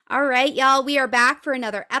All right, y'all, we are back for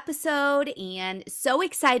another episode and so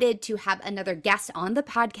excited to have another guest on the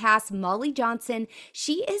podcast, Molly Johnson.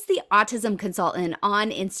 She is the autism consultant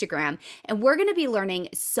on Instagram, and we're going to be learning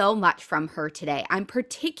so much from her today. I'm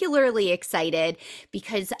particularly excited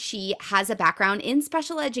because she has a background in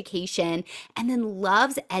special education and then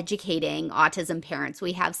loves educating autism parents.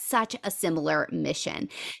 We have such a similar mission.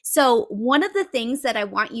 So, one of the things that I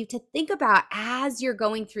want you to think about as you're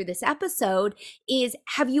going through this episode is,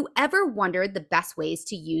 have you ever wondered the best ways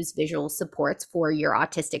to use visual supports for your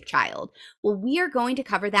autistic child? Well, we are going to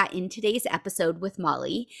cover that in today's episode with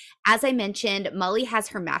Molly. As I mentioned, Molly has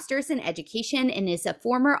her master's in education and is a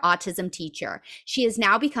former autism teacher. She has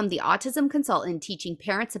now become the autism consultant, teaching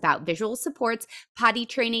parents about visual supports, potty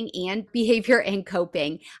training, and behavior and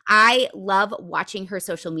coping. I love watching her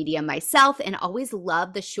social media myself and always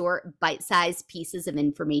love the short, bite-sized pieces of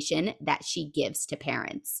information that she gives to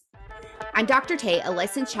parents. I'm Dr. Tate, a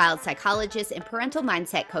licensed child psychologist and parental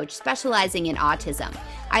mindset coach specializing in autism.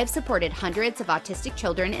 I have supported hundreds of autistic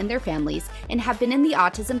children and their families and have been in the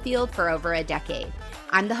autism field for over a decade.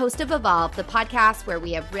 I'm the host of Evolve, the podcast where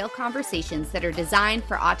we have real conversations that are designed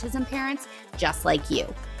for autism parents just like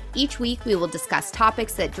you. Each week, we will discuss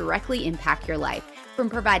topics that directly impact your life, from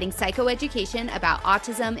providing psychoeducation about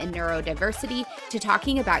autism and neurodiversity to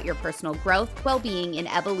talking about your personal growth, well-being, and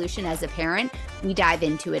evolution as a parent. We dive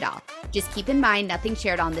into it all. Just keep in mind, nothing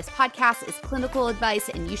shared on this podcast is clinical advice,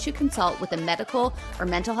 and you should consult with a medical or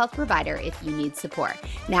mental health provider if you need support.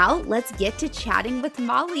 Now, let's get to chatting with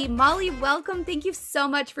Molly. Molly, welcome. Thank you so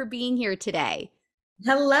much for being here today.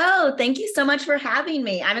 Hello. Thank you so much for having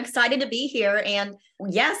me. I'm excited to be here. And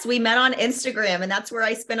yes, we met on Instagram, and that's where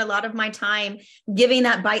I spend a lot of my time giving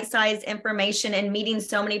that bite-sized information and meeting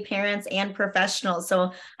so many parents and professionals.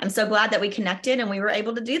 So I'm so glad that we connected and we were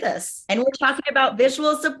able to do this. And we're talking about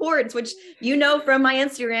visual supports, which you know from my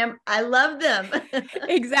Instagram, I love them.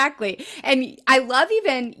 Exactly. And I love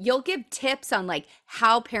you'll give tips on like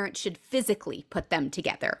how parents should physically put them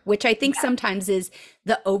together, which I think sometimes is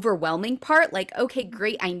the overwhelming part. Like, okay,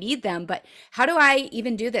 great, I need them, but how do I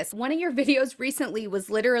even do this? One of your videos recently was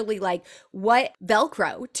literally like what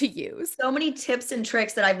Velcro to use. So many tips and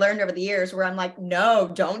tricks that I've learned over the years where I'm like, no,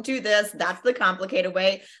 don't do this. That's the complicated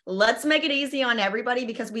way. Let's make it easy on everybody,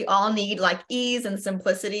 because we all need like ease and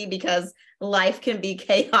simplicity, because life can be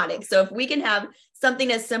chaotic. So if we can have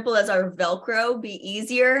something as simple as our Velcro be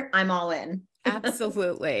easier, I'm all in.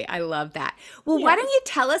 Absolutely. I love that. Well, why don't you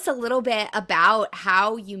tell us a little bit about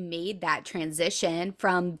how you made that transition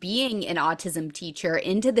from being an autism teacher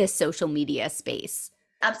into this social media space?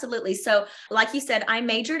 Absolutely. So like you said, I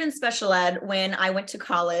majored in special ed when I went to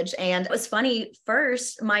college. And it was funny.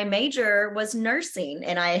 First, my major was nursing,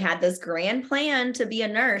 and I had this grand plan to be a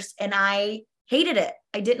nurse, and I hated it.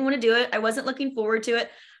 I didn't want to do it. I wasn't looking forward to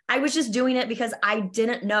it. I was just doing it because I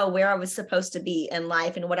didn't know where I was supposed to be in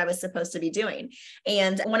life and what I was supposed to be doing.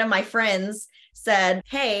 And one of my friends said,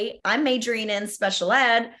 hey, I'm majoring in special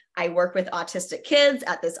ed. I work with autistic kids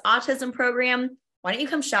at this autism program. Why don't you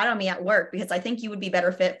come shadow me at work? Because I think you would be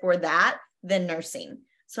better fit for that than nursing.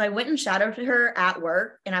 So I went and shadowed her at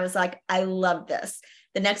work, and I was like, I love this.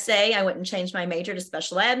 The next day, I went and changed my major to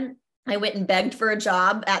special ed. I went and begged for a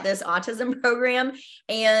job at this autism program,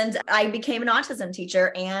 and I became an autism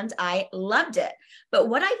teacher, and I loved it. But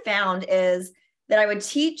what I found is that I would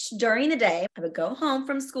teach during the day. I would go home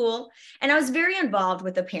from school, and I was very involved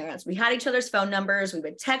with the parents. We had each other's phone numbers. We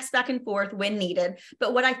would text back and forth when needed.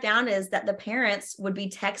 But what I found is that the parents would be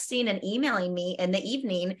texting and emailing me in the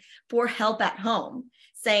evening for help at home,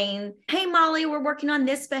 saying, hey, Molly, we're working on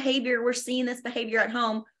this behavior. We're seeing this behavior at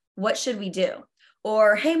home. What should we do?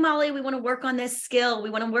 Or, hey, Molly, we want to work on this skill.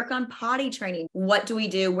 We want to work on potty training. What do we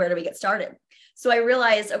do? Where do we get started? So I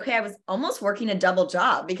realized, okay, I was almost working a double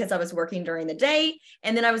job, because I was working during the day,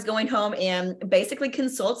 and then I was going home and basically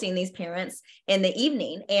consulting these parents in the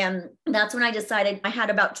evening. And that's when I decided, I had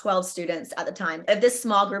about 12 students at the time of this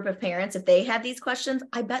small group of parents. If they had these questions,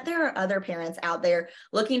 I bet there are other parents out there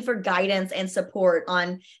looking for guidance and support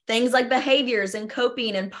on things like behaviors and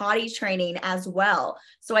coping and potty training as well.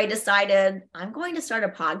 So I decided, I'm going to start a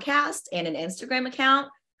podcast and an Instagram account.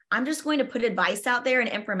 I'm just going to put advice out there and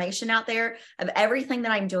information out there of everything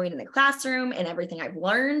that I'm doing in the classroom and everything I've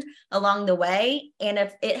learned along the way. And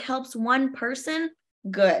if it helps one person,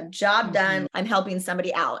 good, job done. I'm helping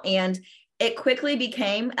somebody out. And it quickly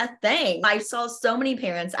became a thing. I saw so many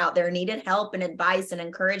parents out there needed help and advice and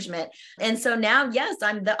encouragement. And so now, yes,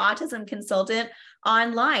 I'm the autism consultant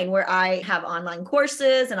online, where I have online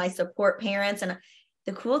courses and I support parents. And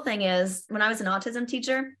the cool thing is, when I was an autism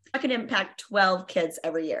teacher, I could impact 12 kids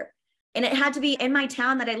every year. And it had to be in my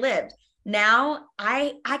town that I lived. Now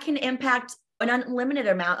I can impact an unlimited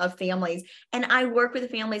amount of families, and I work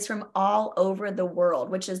with families from all over the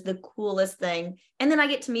world, which is the coolest thing. And then I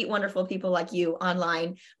get to meet wonderful people like you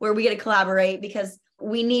online, where we get to collaborate because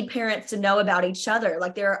we need parents to know about each other.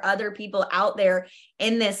 Like, there are other people out there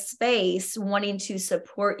in this space wanting to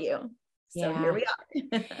support you. So here Yeah.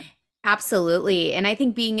 we are. Absolutely. And I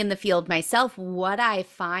think being in the field myself, what I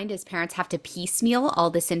find is parents have to piecemeal all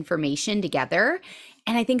this information together.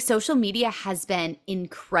 And I think social media has been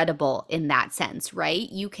incredible in that sense, right?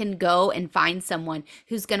 You can go and find someone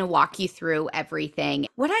who's going to walk you through everything.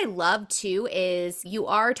 What I love too is you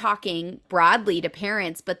are talking broadly to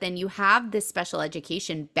parents, but then you have this special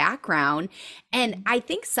education background. And I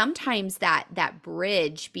think sometimes that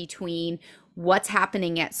bridge between what's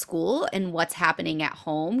happening at school and what's happening at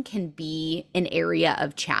home can be an area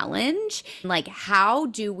of challenge. Like, how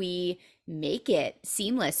do we make it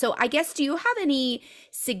seamless? So, I guess, do you have any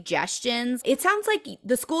suggestions? It sounds like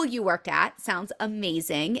the school you worked at sounds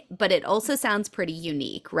amazing, but it also sounds pretty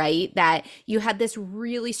unique, right? That you had this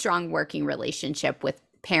really strong working relationship with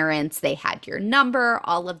parents, they had your number,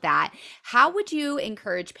 all of that. How would you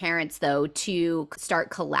encourage parents, though, to start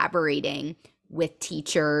collaborating with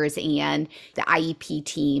teachers and the IEP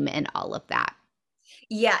team and all of that?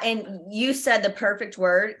 Yeah. And you said the perfect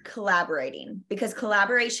word, collaborating, because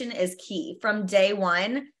collaboration is key. From day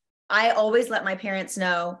one, I always let my parents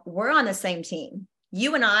know we're on the same team.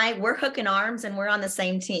 You and I, we're hooking arms and we're on the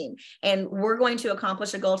same team and we're going to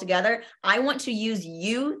accomplish a goal together. I want to use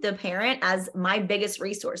you, the parent, as my biggest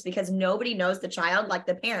resource because nobody knows the child like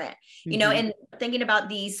the parent, Mhm. and thinking about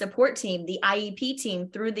the support team, the IEP team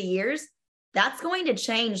through the years, that's going to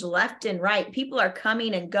change left and right. People are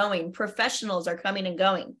coming and going. Professionals are coming and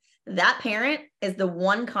going. That parent is the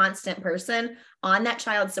one constant person on that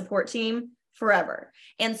child support team forever.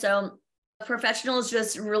 And so professionals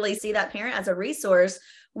just really see that parent as a resource.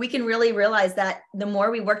 We can really realize that the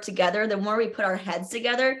more we work together, the more we put our heads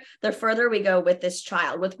together, the further we go with this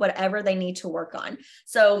child, with whatever they need to work on.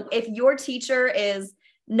 So if your teacher is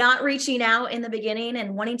not reaching out in the beginning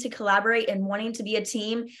and wanting to collaborate and wanting to be a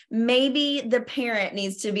team, maybe the parent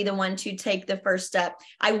needs to be the one to take the first step.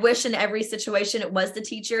 I wish in every situation it was the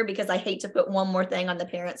teacher because I hate to put one more thing on the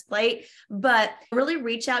parent's plate, but really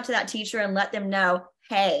reach out to that teacher and let them know,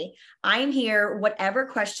 hey, I'm here. Whatever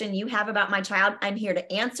question you have about my child, I'm here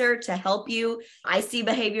to answer, to help you. I see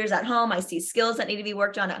behaviors at home. I see skills that need to be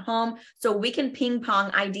worked on at home. So we can ping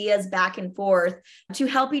pong ideas back and forth to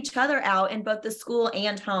help each other out in both the school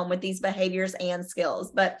and home with these behaviors and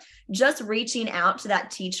skills. But just reaching out to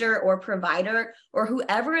that teacher or provider or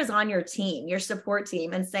whoever is on your team, your support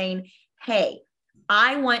team, and saying, hey,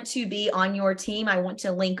 I want to be on your team. I want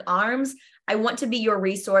to link arms. I want to be your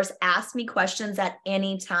resource. Ask me questions at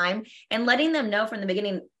any time, and letting them know from the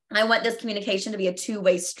beginning, I want this communication to be a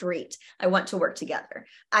two-way street. I want to work together.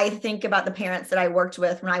 I think about the parents that I worked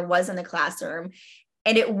with when I was in the classroom,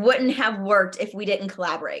 and it wouldn't have worked if we didn't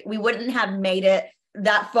collaborate. We wouldn't have made it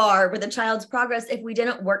that far with a child's progress if we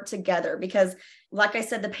didn't work together. Because like I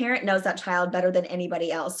said, the parent knows that child better than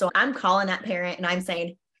anybody else. So I'm calling that parent and I'm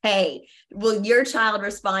saying, hey, will your child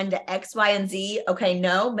respond to X, Y, and Z? Okay,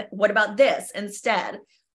 no, but what about this instead?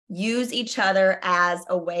 Use each other as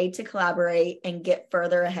a way to collaborate and get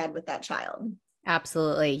further ahead with that child.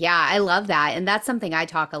 Absolutely. Yeah, I love that. And that's something I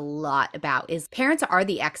talk a lot about is parents are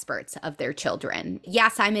the experts of their children.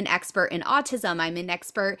 Yes, I'm an expert in autism, I'm an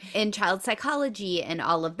expert in child psychology and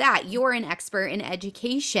all of that. You're an expert in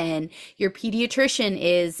education. Your pediatrician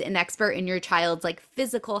is an expert in your child's like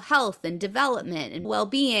physical health and development and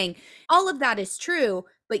well-being. All of that is true,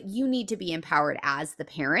 but you need to be empowered as the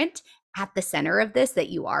parent at the center of this, that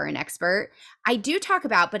you are an expert. I do talk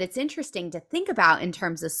about, but it's interesting to think about in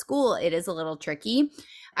terms of school, it is a little tricky.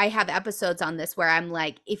 I have episodes on this where I'm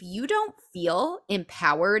like, if you don't feel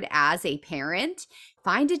empowered as a parent,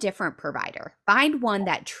 find a different provider, find one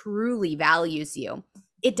that truly values you.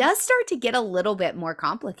 It does start to get a little bit more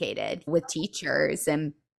complicated with teachers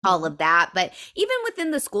and all of that. But even within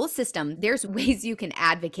the school system, there's ways you can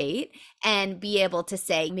advocate and be able to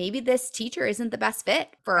say, maybe this teacher isn't the best fit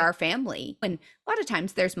for our family. And a lot of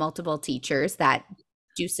times there's multiple teachers that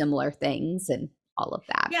do similar things and all of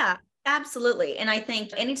that. Yeah, absolutely. And I think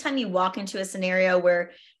anytime you walk into a scenario where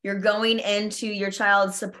you're going into your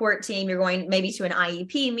child's support team, you're going maybe to an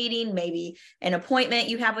IEP meeting, maybe an appointment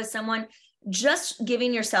you have with someone, just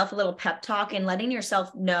giving yourself a little pep talk and letting yourself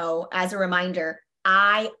know as a reminder,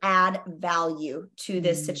 I add value to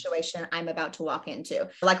this Mm. situation I'm about to walk into.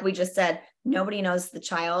 Like we just said, nobody knows the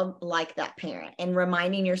child like that parent, and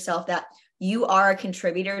reminding yourself that you are a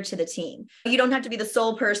contributor to the team. You don't have to be the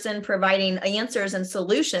sole person providing answers and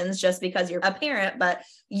solutions just because you're a parent, but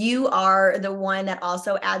you are the one that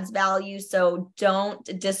also adds value. So don't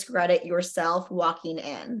discredit yourself walking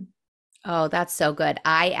in. Oh, that's so good.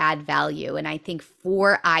 I add value. And I think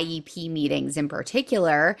for IEP meetings in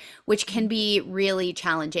particular, which can be really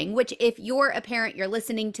challenging, which if you're a parent, you're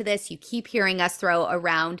listening to this, you keep hearing us throw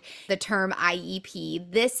around the term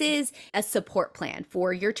IEP. This is a support plan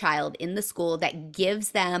for your child in the school that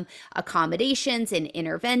gives them accommodations and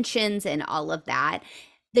interventions and all of that.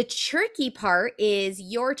 The tricky part is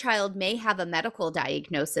your child may have a medical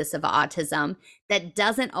diagnosis of autism. That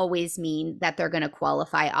doesn't always mean that they're going to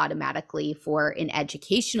qualify automatically for an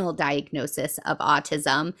educational diagnosis of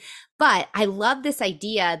autism. But I love this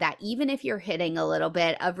idea that even if you're hitting a little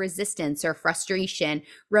bit of resistance or frustration,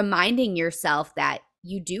 reminding yourself that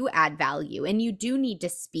you do add value and you do need to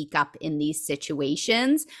speak up in these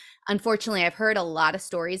situations. Unfortunately, I've heard a lot of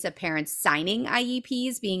stories of parents signing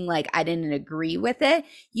IEPs being like, I didn't agree with it.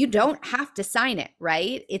 You don't have to sign it,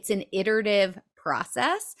 right? It's an iterative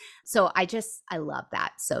process. So I love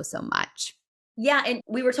that so, so much. Yeah. And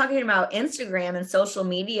we were talking about Instagram and social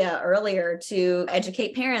media earlier to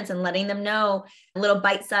educate parents and letting them know little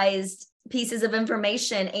bite-sized pieces of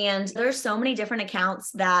information. And there's so many different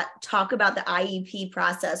accounts that talk about the IEP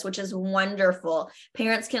process, which is wonderful.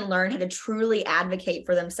 Parents can learn how to truly advocate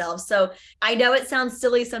for themselves. So I know it sounds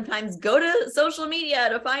silly sometimes, go to social media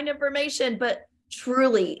to find information, but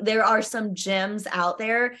truly there are some gems out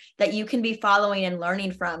there that you can be following and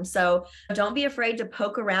learning from. So don't be afraid to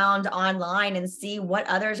poke around online and see what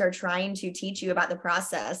others are trying to teach you about the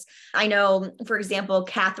process. I know, for example,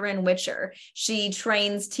 Catherine Witcher, she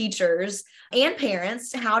trains teachers and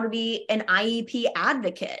parents how to be an IEP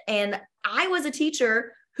advocate. And I was a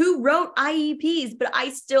teacher who wrote IEPs, but I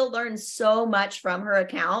still learned so much from her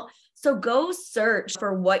account. So go search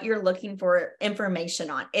for what you're looking for information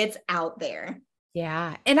on. It's out there.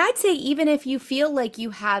 Yeah. And I'd say even if you feel like you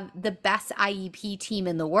have the best IEP team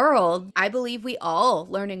in the world, I believe we all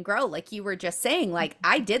learn and grow. Like you were just saying, like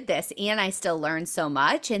I did this and I still learned so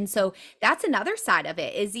much. And so that's another side of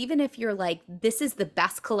it is even if you're like, this is the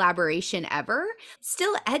best collaboration ever,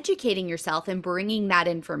 still educating yourself and bringing that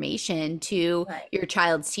information to your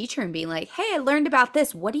child's teacher and being like, hey, I learned about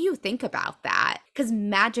this. What do you think about that? Because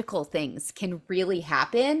magical things can really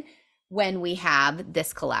happen when we have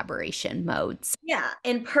this collaboration modes. Yeah.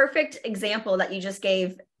 And perfect example that you just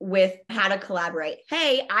gave with how to collaborate.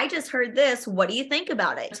 Hey, I just heard this. What do you think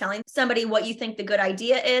about it? Telling somebody what you think the good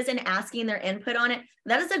idea is and asking their input on it.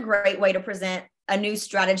 That is a great way to present a new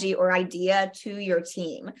strategy or idea to your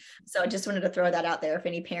team. So I just wanted to throw that out there if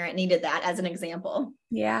any parent needed that as an example.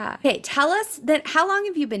 Yeah. Okay. Tell us then, how long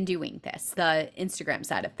have you been doing this, the Instagram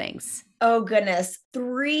side of things? Oh, goodness.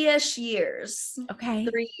 3-ish years. Okay.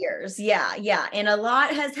 3 years. Yeah. Yeah. And a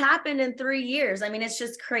lot has happened in 3 years. I mean, it's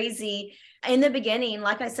just crazy. In the beginning,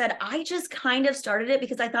 like I said, I just kind of started it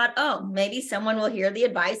because I thought, oh, maybe someone will hear the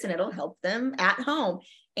advice and it'll help them at home.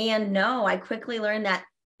 And no, I quickly learned that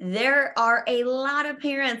there are a lot of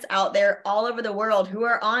parents out there all over the world who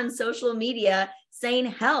are on social media saying,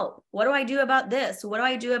 help, what do I do about this? What do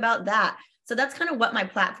I do about that? So that's kind of what my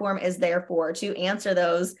platform is there for, to answer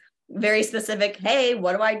those very specific, hey,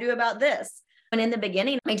 what do I do about this? And in the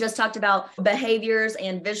beginning, I just talked about behaviors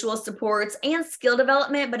and visual supports and skill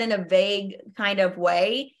development, but in a vague kind of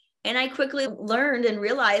way. And I quickly learned and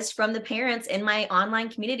realized from the parents in my online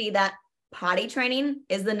community that potty training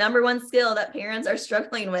is the number one skill that parents are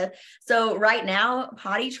struggling with. So right now,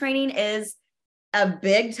 potty training is a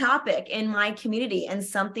big topic in my community and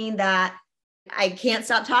something that I can't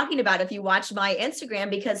stop talking about if you watch my Instagram,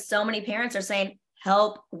 because so many parents are saying,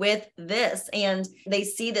 help with this. And they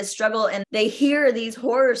see this struggle and they hear these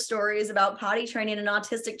horror stories about potty training an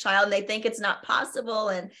autistic child and they think it's not possible.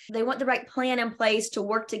 And they want the right plan in place to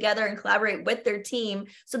work together and collaborate with their team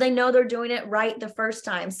so they know they're doing it right the first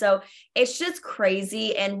time. So it's just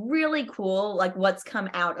crazy and really cool, like what's come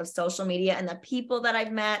out of social media and the people that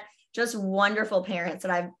I've met, just wonderful parents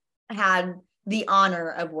that I've had the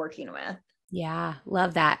honor of working with. Yeah,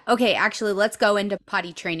 love that. Okay, actually, let's go into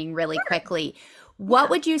potty training really quickly.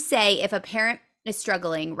 What would you say if a parent is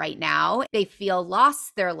struggling right now? They feel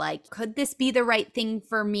lost. They're like, could this be the right thing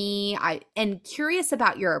for me? And curious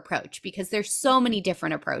about your approach because there's so many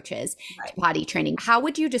different approaches to potty training. How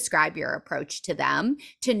would you describe your approach to them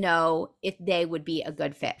to know if they would be a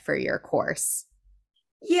good fit for your course?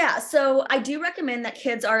 Yeah, so I do recommend that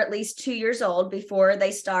kids are at least 2 years old before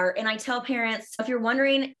they start. And I tell parents, if you're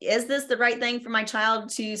wondering, is this the right thing for my child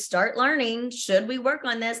to start learning? Should we work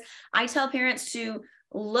on this? I tell parents to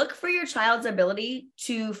look for your child's ability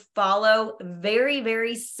to follow very,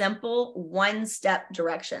 very simple one-step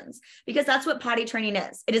directions, because that's what potty training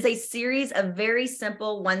is. It is a series of very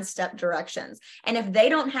simple one-step directions. And if they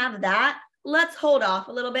don't have that, let's hold off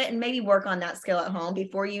a little bit and maybe work on that skill at home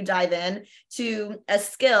before you dive in to a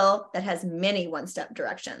skill that has many one-step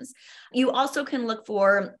directions. You also can look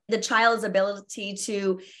for the child's ability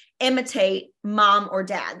to imitate mom or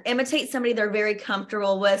dad, imitate somebody they're very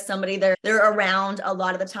comfortable with, somebody they're around a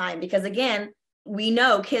lot of the time. Because again, we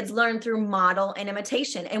know kids learn through model and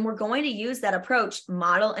imitation, and we're going to use that approach,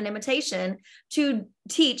 model and imitation, to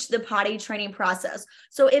teach the potty training process.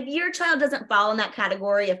 So if your child doesn't fall in that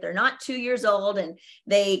category, if they're not 2 years old and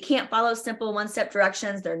they can't follow simple one-step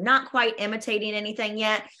directions, they're not quite imitating anything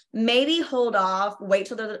yet, maybe hold off, wait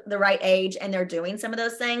till they're the right age and they're doing some of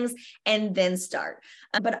those things, and then start.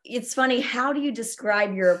 But it's funny, how do you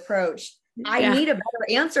describe your approach? I need a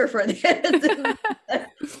better answer for this.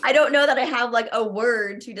 I don't know that I have like a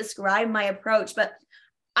word to describe my approach, but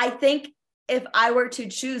I think if I were to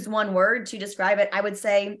choose one word to describe it, I would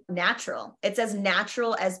say natural. It's as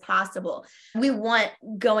natural as possible. We want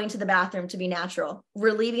going to the bathroom to be natural.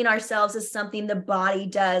 Relieving ourselves is something the body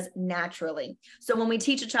does naturally. So when we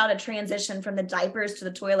teach a child to transition from the diapers to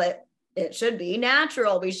the toilet, it should be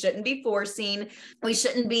natural. We shouldn't be forcing. We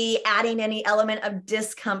shouldn't be adding any element of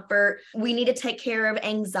discomfort. We need to take care of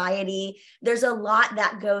anxiety. There's a lot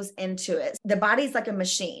that goes into it. The body's like a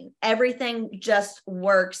machine. Everything just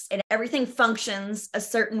works and everything functions a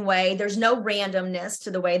certain way. There's no randomness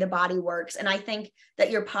to the way the body works. And I think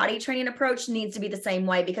that your potty training approach needs to be the same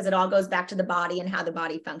way, because it all goes back to the body and how the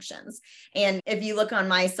body functions. And if you look on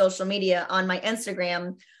my social media, on my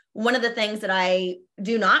Instagram, one of the things that I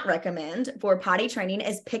do not recommend for potty training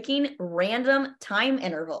is picking random time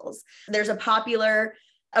intervals. There's a popular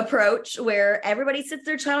approach where everybody sits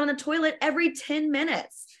their child on the toilet every 10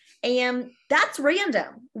 minutes. And that's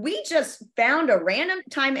random. We just found a random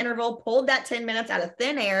time interval, pulled that 10 minutes out of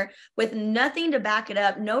thin air with nothing to back it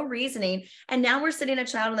up, no reasoning. And now we're sitting a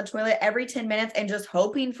child on the toilet every 10 minutes and just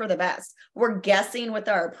hoping for the best. We're guessing with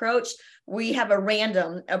our approach. We have a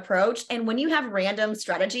random approach. And when you have random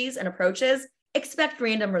strategies and approaches, expect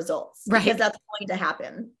random results, because that's going to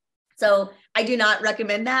happen. So I do not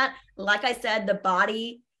recommend that. Like I said, the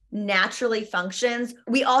body naturally functions.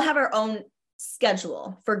 We all have our own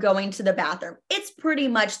schedule for going to the bathroom. It's pretty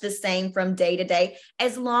much the same from day to day,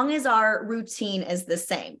 as long as our routine is the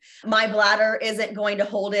same. My bladder isn't going to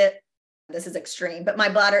hold it. This is extreme, but my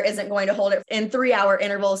bladder isn't going to hold it in 3-hour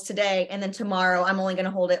intervals today. And then tomorrow I'm only going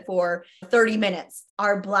to hold it for 30 minutes.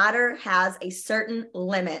 Our bladder has a certain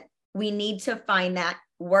limit. We need to find that,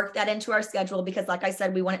 work that into our schedule, because like I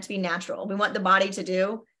said, we want it to be natural. We want the body to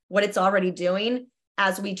do what it's already doing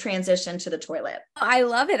as we transition to the toilet. I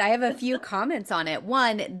love it. I have a few comments on it.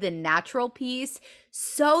 One, the natural piece,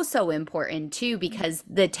 so important too, because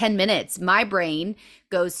the 10 minutes, my brain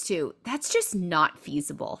goes to, that's just not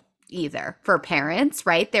feasible either for parents,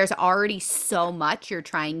 right? There's already so much you're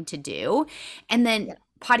trying to do. And then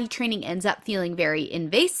potty training ends up feeling very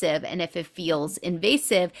invasive. And if it feels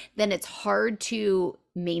invasive, then it's hard to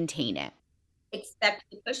maintain it. Expect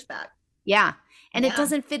the pushback. Yeah. And it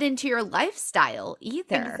doesn't fit into your lifestyle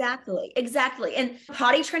either. Exactly. And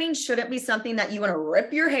potty training shouldn't be something that you want to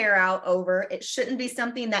rip your hair out over. It shouldn't be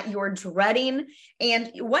something that you're dreading.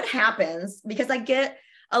 And what happens, because I get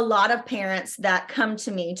a lot of parents that come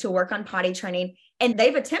to me to work on potty training, and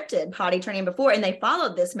they've attempted potty training before and they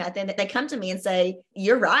followed this method. They come to me and say,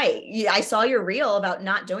 you're right. I saw your reel about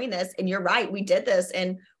not doing this, and you're right. We did this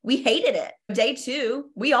and we hated it. Day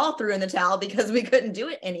 2, we all threw in the towel because we couldn't do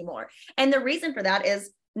it anymore. And the reason for that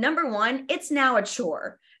is, number one, it's now a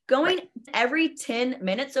chore. Going every 10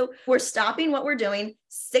 minutes. So we're stopping what we're doing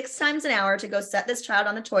 6 times an hour to go set this child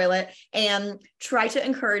on the toilet and try to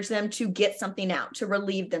encourage them to get something out, to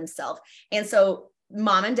relieve themselves. And so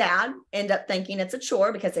mom and dad end up thinking it's a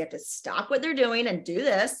chore because they have to stop what they're doing and do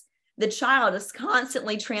this. The child is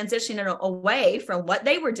constantly transitioning away from what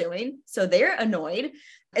they were doing. So they're annoyed.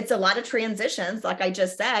 It's a lot of transitions, like I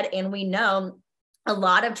just said. And we know a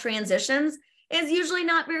lot of transitions is usually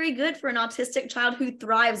not very good for an autistic child who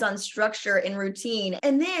thrives on structure and routine.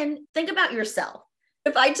 And then think about yourself.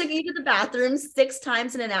 If I took you to the bathroom 6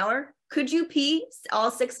 times in an hour, could you pee all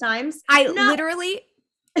 6 times? Literally,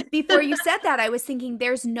 before you said that, I was thinking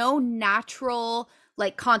there's no natural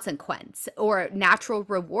consequence or natural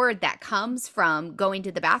reward that comes from going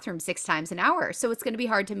to the bathroom 6 times an hour. So it's going to be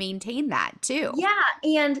hard to maintain that too. Yeah.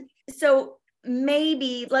 And so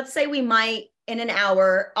maybe, let's say we might, in an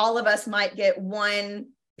hour, all of us might get 1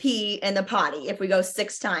 pee in the potty if we go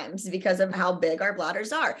 6 times because of how big our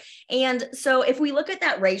bladders are. And so if we look at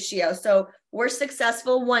that ratio, so we're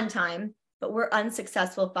successful 1 time, but we're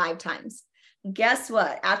unsuccessful 5 times. Guess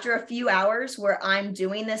what? After a few hours where I'm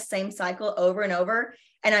doing this same cycle over and over,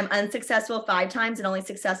 and I'm unsuccessful 5 times and only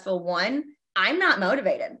successful 1, I'm not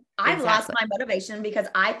motivated. I've lost my motivation because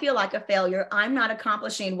I feel like a failure. I'm not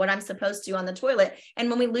accomplishing what I'm supposed to on the toilet. And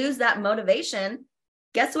when we lose that motivation,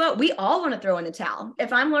 guess what? We all want to throw in the towel.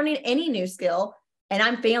 If I'm learning any new skill and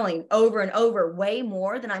I'm failing over and over way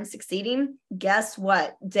more than I'm succeeding, guess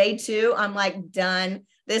what? Day 2, I'm like, done.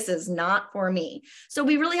 This is not for me. So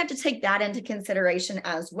we really have to take that into consideration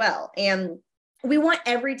as well. And we want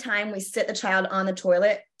every time we sit the child on the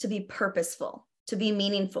toilet to be purposeful, to be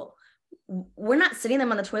meaningful. We're not sitting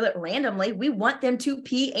them on the toilet randomly. We want them to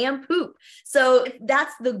pee and poop. So if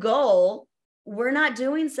that's the goal, we're not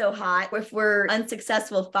doing so hot if we're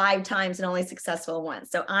unsuccessful 5 times and only successful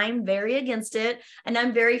once. So I'm very against it. And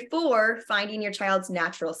I'm very for finding your child's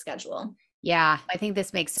natural schedule. Yeah, I think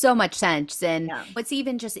this makes so much sense. And what's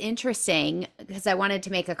even just interesting, because I wanted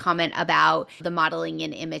to make a comment about the modeling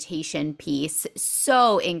and imitation piece,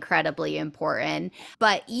 so incredibly important.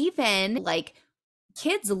 But even like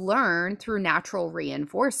kids learn through natural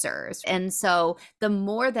reinforcers. And so the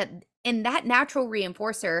more that in that natural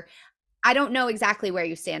reinforcer, I don't know exactly where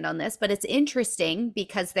you stand on this, but it's interesting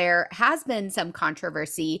because there has been some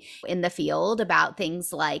controversy in the field about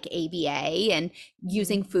things like ABA and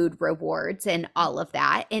using food rewards and all of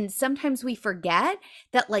that. And sometimes we forget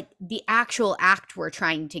that like the actual act we're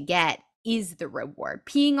trying to get is the reward.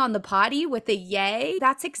 Peeing on the potty with a yay,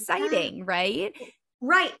 that's exciting, right?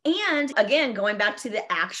 Right. And again, going back to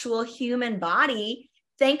the actual human body,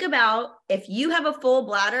 think about if you have a full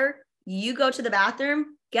bladder, you go to the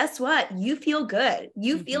bathroom, guess what? You feel good.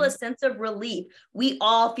 You feel a sense of relief. We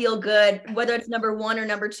all feel good, whether it's number 1 or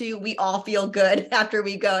number 2, we all feel good after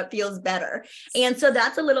we go. It feels better. And so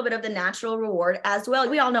that's a little bit of the natural reward as well.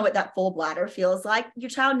 We all know what that full bladder feels like. Your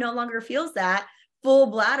child no longer feels that full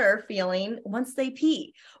bladder feeling once they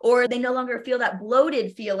pee, or they no longer feel that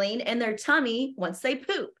bloated feeling in their tummy once they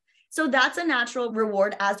poop. So that's a natural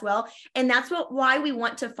reward as well. And that's why we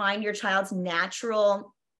want to find your child's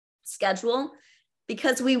natural schedule,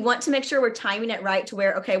 because we want to make sure we're timing it right to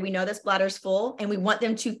where, okay, we know this bladder's full and we want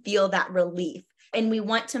them to feel that relief, and we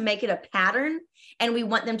want to make it a pattern, and we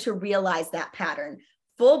want them to realize that pattern.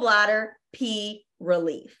 Full bladder, pee,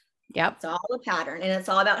 relief. Yep. It's all a pattern, and it's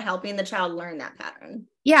all about helping the child learn that pattern.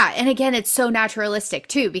 Yeah. And again, it's so naturalistic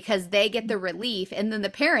too, because they get the relief and then the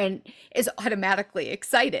parent is automatically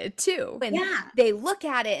excited too. And they look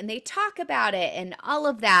at it and they talk about it and all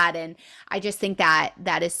of that. And I just think that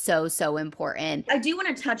that is so, so important. I do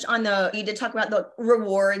want to touch on you did talk about the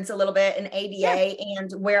rewards a little bit and ABA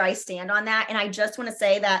and where I stand on that. And I just want to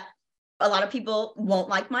say that a lot of people won't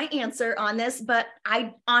like my answer on this, but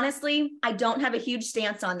I don't have a huge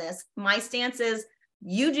stance on this. My stance is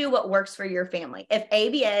you do what works for your family. If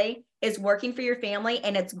ABA is working for your family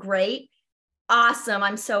and it's great, awesome.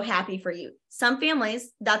 I'm so happy for you. Some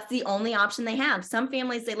families, that's the only option they have. Some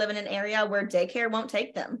families, they live in an area where daycare won't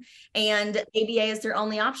take them and ABA is their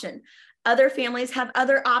only option. Other families have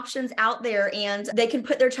other options out there and they can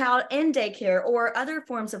put their child in daycare or other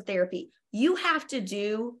forms of therapy. You have to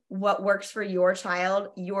do what works for your child,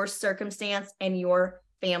 your circumstance, and your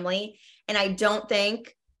family. And I don't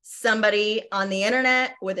think somebody on the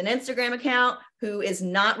internet with an Instagram account who is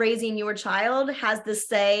not raising your child has the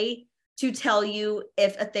say to tell you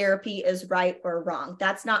if a therapy is right or wrong.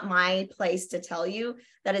 That's not my place to tell you.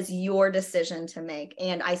 That is your decision to make.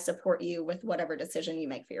 And I support you with whatever decision you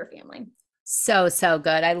make for your family. So, so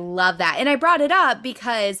good. I love that. And I brought it up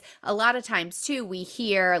because a lot of times too, we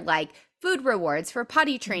hear like food rewards for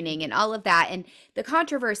potty training and all of that. And the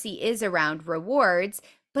controversy is around rewards,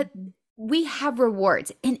 but we have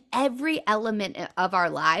rewards in every element of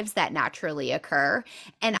our lives that naturally occur.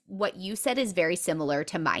 And what you said is very similar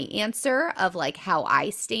to my answer of like how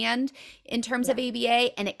I stand in terms of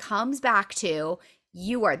ABA. And it comes back to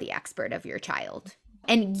you are the expert of your child.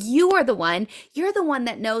 And you're the one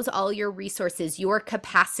that knows all your resources, your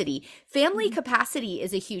capacity. Family capacity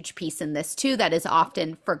is a huge piece in this too that is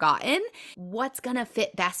often forgotten. What's going to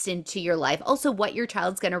fit best into your life? Also, what your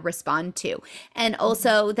child's going to respond to. And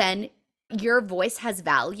also then your voice has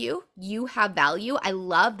value. You have value. I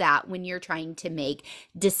love that when you're trying to make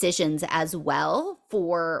decisions as well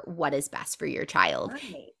for what is best for your child.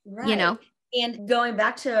 Right. You know? And going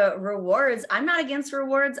back to rewards, I'm not against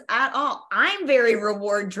rewards at all. I'm very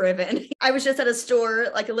reward driven. I was just at a store,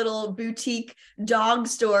 like a little boutique dog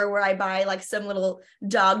store where I buy like some little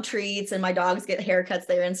dog treats and my dogs get haircuts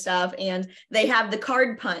there and stuff. And they have the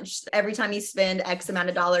card punch. Every time you spend X amount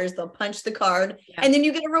of dollars, they'll punch the card and then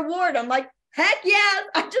you get a reward. I'm like, heck yes,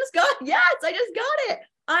 I just got it.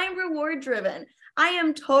 I'm reward driven. I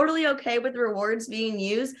am totally okay with rewards being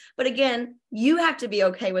used. But again, you have to be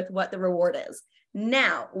okay with what the reward is.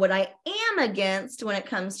 Now, what I am against when it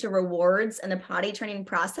comes to rewards and the potty training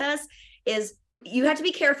process is you have to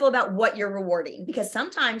be careful about what you're rewarding, because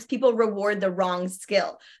sometimes people reward the wrong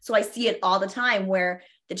skill. So I see it all the time where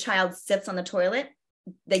the child sits on the toilet,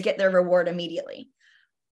 they get their reward immediately.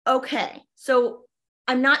 Okay, so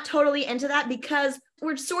I'm not totally into that because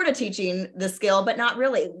we're sort of teaching the skill, but not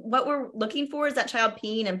really. What we're looking for is that child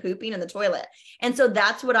peeing and pooping in the toilet. And so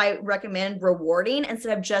that's what I recommend rewarding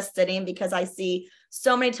instead of just sitting, because I see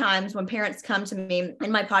so many times when parents come to me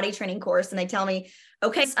in my potty training course and they tell me,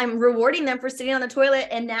 okay, I'm rewarding them for sitting on the toilet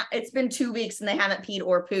and now it's been 2 weeks and they haven't peed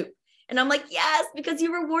or pooped. And I'm like, yes, because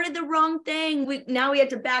you rewarded the wrong thing. Now we have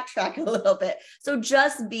to backtrack a little bit. So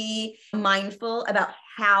just be mindful about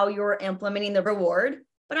how you're implementing the reward,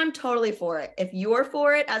 but I'm totally for it. If you're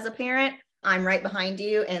for it as a parent, I'm right behind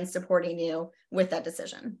you and supporting you with that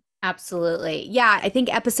decision. Absolutely. Yeah. I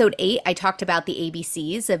think episode 8, I talked about the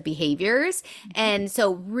ABCs of behaviors. And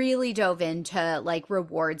so really dove into like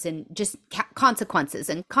rewards and just consequences,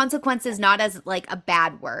 and consequences, not as like a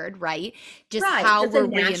bad word, right? Just Right. how Just a we're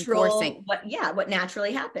natural, reinforcing. what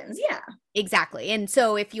naturally happens. Yeah. Exactly. And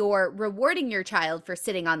so if you're rewarding your child for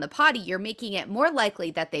sitting on the potty, you're making it more likely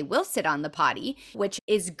that they will sit on the potty, which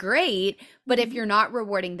is great. But if you're not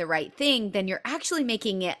rewarding the right thing, then you're actually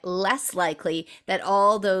making it less likely that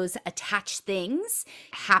all those attached things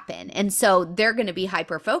happen. And so they're going to be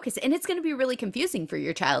hyper focused, and it's going to be really confusing for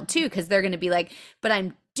your child too, because they're going to be like, but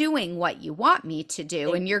I'm doing what you want me to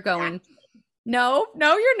do. And you're going, no,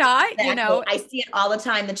 you're not, Exactly. I see it all the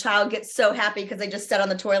time. The child gets so happy because they just sat on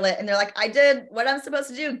the toilet and they're like, I did what I'm supposed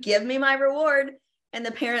to do. Give me my reward. And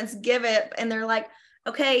the parents give it and they're like,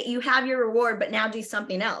 okay, you have your reward, but now do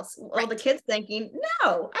something else. Well, right. The kid's thinking, no, I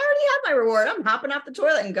already have my reward. I'm hopping off the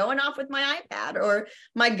toilet and going off with my iPad or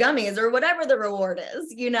my gummies or whatever the reward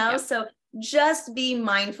is, Yeah. So just be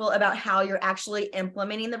mindful about how you're actually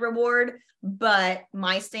implementing the reward. But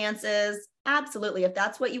my stance is absolutely, if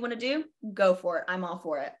that's what you want to do, go for it. I'm all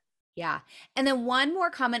for it. Yeah. And then one more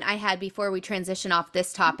comment I had before we transition off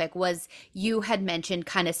this topic was you had mentioned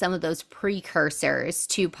kind of some of those precursors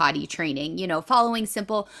to potty training, following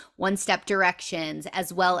simple 1-step directions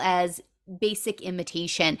as well as basic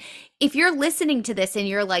imitation. If you're listening to this and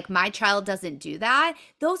you're like, my child doesn't do that,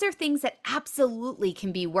 those are things that absolutely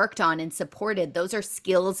can be worked on and supported. Those are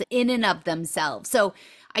skills in and of themselves. So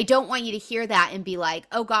I don't want you to hear that and be like,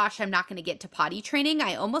 oh gosh, I'm not going to get to potty training.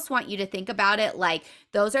 I almost want you to think about it like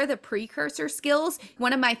those are the precursor skills.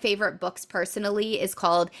 One of my favorite books personally is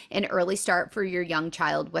called An Early Start for Your Young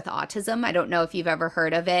Child with Autism. I don't know if you've ever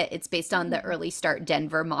heard of it. It's based on the Early Start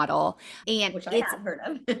Denver model. And Which I have heard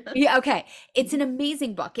of. yeah, okay. It's an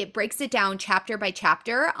amazing book. It breaks it down chapter by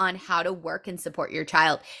chapter on how to work and support your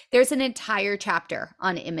child. There's an entire chapter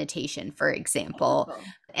on imitation, for example.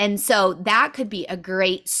 Wonderful. And so that could be a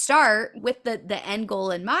great start with the end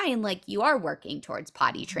goal in mind, like you are working towards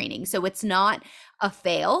potty training. So it's not a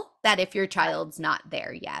fail that if your child's not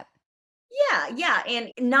there yet. Yeah.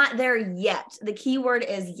 And not there yet. The key word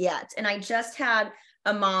is yet. And I just had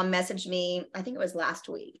a mom message me, I think it was last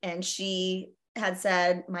week, and she had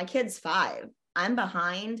said, my kid's 5. I'm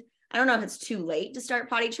behind. I don't know if it's too late to start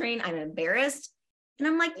potty training. I'm embarrassed. And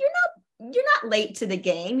I'm like, you're not late to the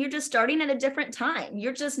game. You're just starting at a different time.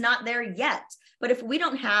 You're just not there yet. But if we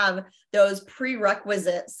don't have those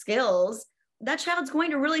prerequisite skills, that child's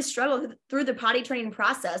going to really struggle through the potty training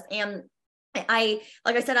process. And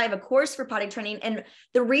like I said, I have a course for potty training. And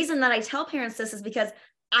the reason that I tell parents this is because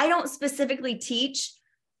I don't specifically teach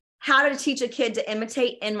how to teach a kid to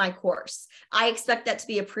imitate in my course. I expect that to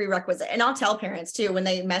be a prerequisite. And I'll tell parents too, when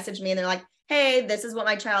they message me and they're like, hey, this is what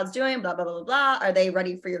my child's doing, blah, blah, blah, blah, blah. Are they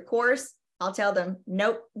ready for your course? I'll tell them,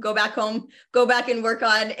 nope, go back home, go back and work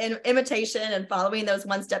on imitation and following those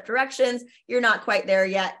 1-step directions. You're not quite there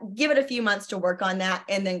yet. Give it a few months to work on that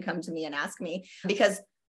and then come to me and ask me, because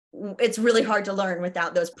it's really hard to learn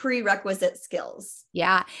without those prerequisite skills.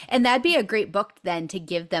 Yeah. And that'd be a great book then to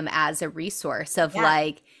give them as a resource of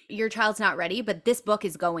like, your child's not ready, but this book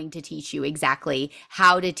is going to teach you exactly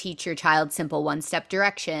how to teach your child simple one-step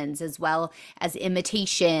directions as well as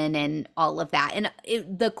imitation and all of that. And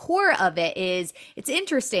the core of it is, it's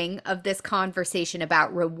interesting of this conversation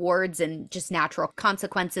about rewards and just natural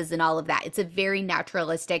consequences and all of that. It's a very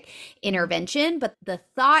naturalistic intervention, but the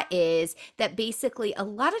thought is that basically a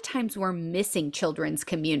lot of times we're missing children's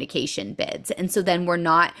communication bids. And so then we're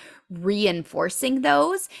not reinforcing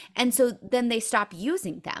those. And so then they stop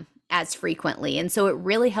using them as frequently. And so it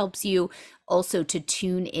really helps you also to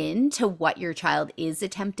tune in to what your child is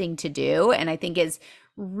attempting to do. And I think is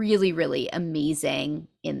really, really amazing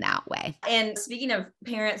in that way. And speaking of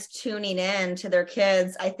parents tuning in to their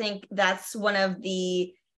kids, I think that's one of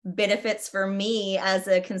the benefits for me as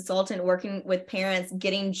a consultant working with parents,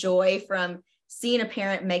 getting joy from seeing a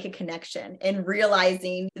parent make a connection and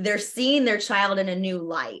realizing they're seeing their child in a new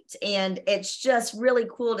light. And it's just really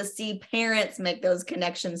cool to see parents make those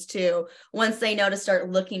connections too, once they know to start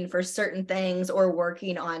looking for certain things or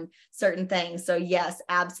working on certain things. So yes,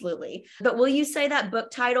 absolutely. But will you say that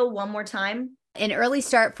book title one more time? An Early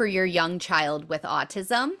Start for Your Young Child with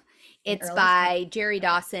Autism. It's by Jerry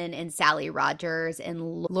Dawson and Sally Rogers and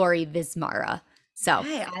Lori Vismara. So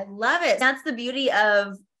hey, I love it. That's the beauty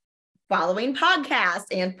of following podcasts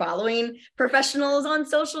and following professionals on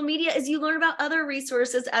social media, is you learn about other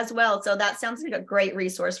resources as well. So that sounds like a great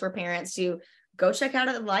resource for parents to go check out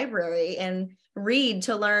at the library and read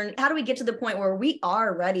to learn, how do we get to the point where we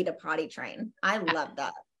are ready to potty train? I love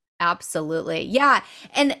that. absolutely. Yeah.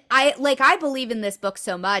 And I believe in this book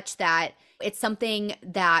so much that it's something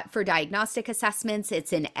that for diagnostic assessments,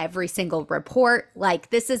 it's in every single report. Like,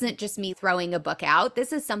 this isn't just me throwing a book out.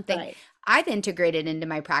 This is something Right. I've integrated into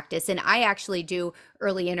my practice, and I actually do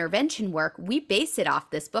early intervention work. We base it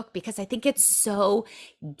off this book because I think it's so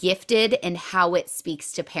gifted in how it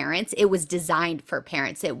speaks to parents. It was designed for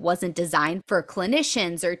parents. It wasn't designed for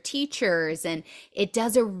clinicians or teachers. And it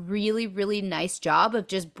does a really, really nice job of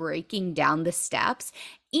just breaking down the steps.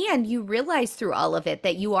 And you realize through all of it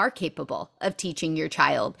that you are capable of teaching your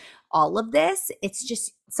child all of this. It's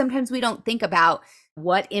just sometimes we don't think about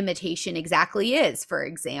what imitation exactly is, for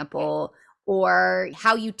example, or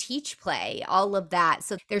how you teach play, all of that.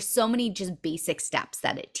 So there's so many just basic steps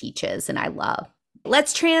that it teaches, and I love.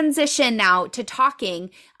 Let's transition now to talking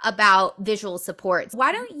about visual supports.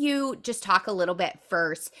 Why don't you just talk a little bit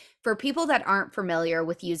first for people that aren't familiar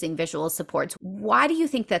with using visual supports? Why do you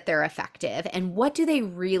think that they're effective, and what do they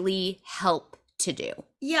really help to do?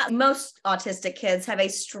 Yeah, most autistic kids have a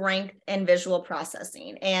strength in visual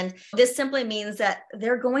processing. And this simply means that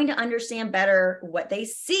they're going to understand better what they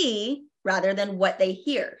see rather than what they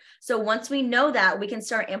hear. So once we know that, we can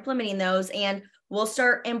start implementing those and we'll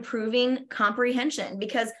start improving comprehension,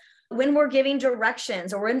 because when we're giving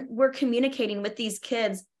directions or when we're communicating with these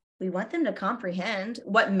kids, we want them to comprehend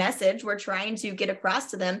what message we're trying to get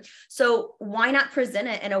across to them. So why not present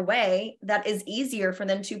it in a way that is easier for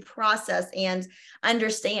them to process and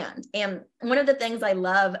understand? And one of the things I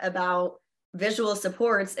love about visual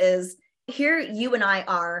supports is, here you and I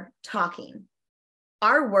are talking.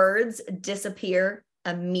 Our words disappear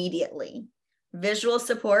immediately. Visual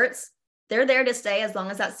supports, they're there to stay as long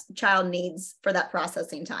as that child needs for that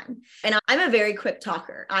processing time. And I'm a very quick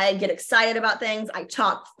talker. I get excited about things. I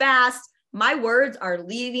talk fast. My words are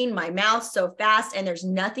leaving my mouth so fast, and there's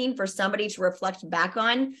nothing for somebody to reflect back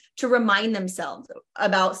on to remind themselves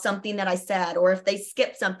about something that I said, or if they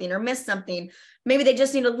skip something or miss something, maybe they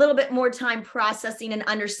just need a little bit more time processing and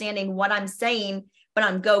understanding what I'm saying, but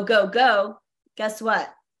I'm go, go, go. Guess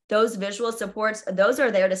what? Those visual supports, those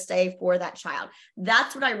are there to stay for that child.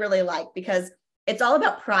 That's what I really like, because it's all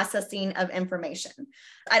about processing of information.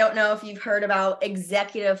 I don't know if you've heard about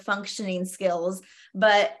executive functioning skills,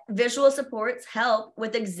 but visual supports help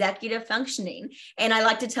with executive functioning. And I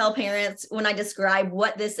like to tell parents when I describe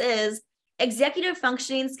what this is, executive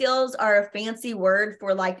functioning skills are a fancy word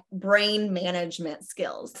for like brain management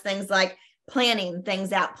skills. Things like planning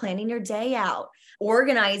things out, planning your day out,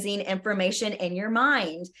 organizing information in your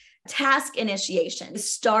mind, task initiation,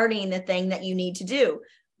 starting the thing that you need to do,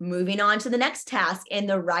 moving on to the next task in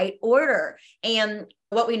the right order. And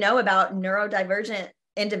what we know about neurodivergent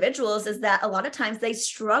individuals is that a lot of times they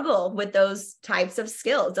struggle with those types of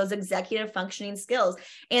skills, those executive functioning skills.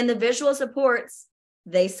 And the visual supports,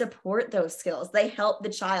 they support those skills. They help the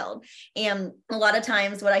child. And a lot of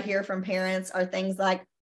times what I hear from parents are things like,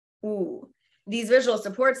 ooh, these visual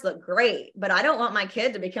supports look great, but I don't want my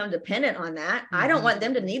kid to become dependent on that. I don't want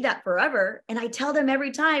them to need that forever. And I tell them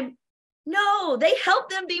every time, no, they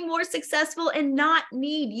help them be more successful and not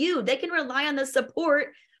need you. They can rely on the support,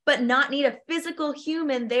 but not need a physical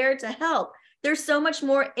human there to help. they're so much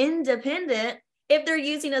more independent if they're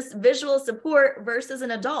using a visual support versus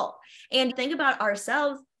an adult. And think about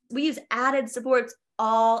ourselves, we use added supports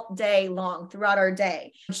all day long throughout our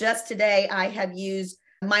day. Just today, I have used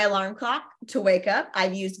my alarm clock to wake up.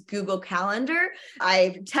 I've used Google Calendar.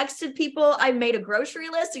 I've texted people. I made a grocery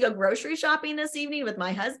list to go grocery shopping this evening with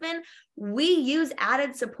my husband. We use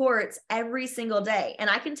added supports every single day. And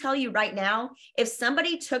I can tell you right now, if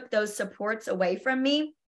somebody took those supports away from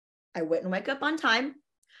me, I wouldn't wake up on time.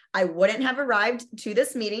 I wouldn't have arrived to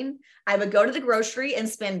this meeting. I would go to the grocery and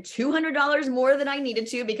spend $200 more than I needed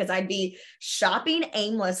to because I'd be shopping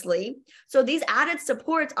aimlessly. So these added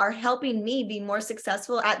supports are helping me be more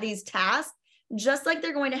successful at these tasks, just like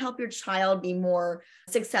they're going to help your child be more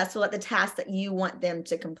successful at the tasks that you want them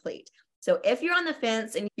to complete. So if you're on the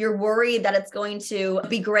fence and you're worried that it's going to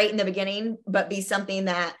be great in the beginning, but be something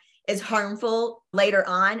that is harmful later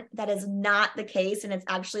on, that is not the case. And it's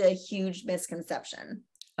actually a huge misconception.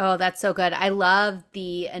 Oh, that's so good. I love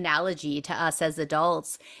the analogy to us as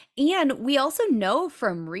adults. And we also know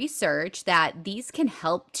from research that these can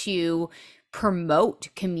help to promote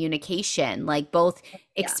communication, like both Yeah.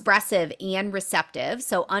 expressive and receptive.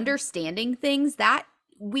 So understanding things that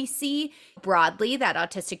we see broadly that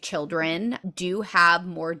autistic children do have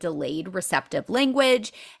more delayed receptive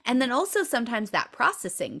language. And then also sometimes that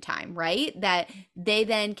processing time, right? That they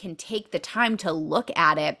then can take the time to look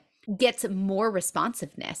at it, gets more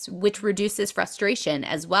responsiveness, which reduces frustration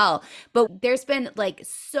as well. But there's been like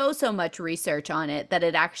so much research on it that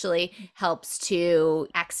it actually helps to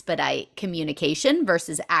expedite communication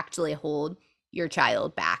versus actually hold your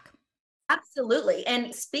child back. Absolutely.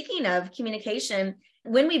 And speaking of communication,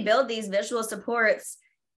 when we build these visual supports,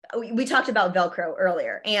 we talked about Velcro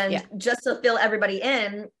earlier. And Yeah. just to fill everybody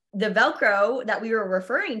in, the Velcro that we were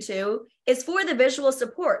referring to is for the visual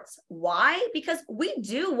supports. Why? Because we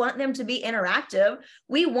do want them to be interactive.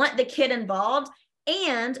 We want the kid involved,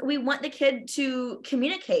 and we want the kid to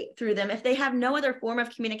communicate through them if they have no other form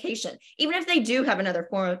of communication. Even if they do have another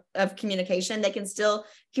form of communication, they can still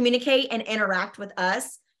communicate and interact with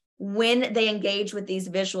us when they engage with these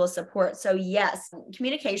visual supports. So yes,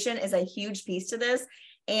 communication is a huge piece to this.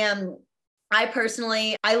 And I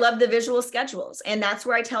love the visual schedules. And that's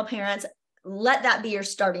where I tell parents, let that be your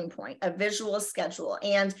starting point, a visual schedule.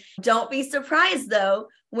 And don't be surprised though,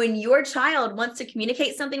 when your child wants to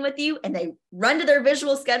communicate something with you and they run to their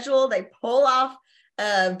visual schedule, they pull off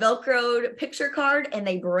a Velcroed picture card and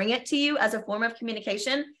they bring it to you as a form of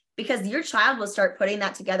communication, because your child will start putting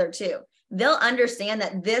that together too. They'll understand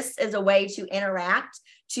that this is a way to interact,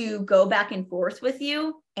 to go back and forth with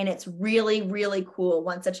you. And it's really, really cool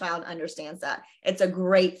once a child understands that. It's a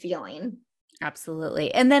great feeling.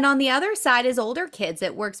 Absolutely. And then on the other side is older kids.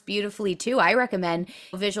 It works beautifully too. I recommend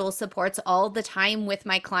visual supports all the time with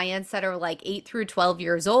my clients that are like 8 through 12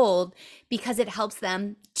 years old because it helps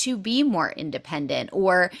them to be more independent.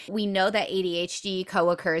 Or we know that ADHD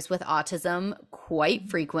co-occurs with autism quite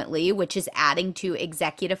frequently, which is adding to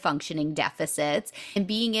executive functioning deficits, and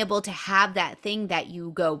being able to have that thing that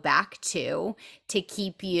you go back to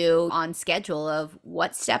keep you on schedule of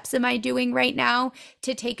what steps am I doing right now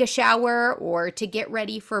to take a shower or to get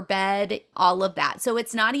ready for bed, all of that. So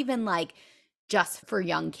it's not even like just for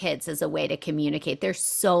young kids as a way to communicate. There's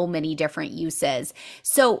so many different uses.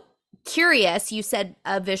 So curious, you said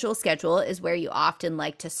a visual schedule is where you often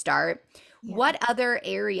like to start. Yeah. What other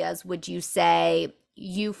areas would you say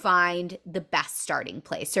you find the best starting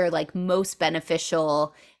place or like most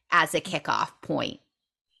beneficial as a kickoff point?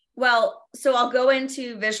 Well, so I'll go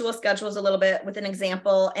into visual schedules a little bit with an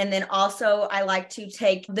example. And then also I like to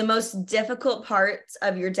take the most difficult parts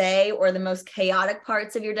of your day or the most chaotic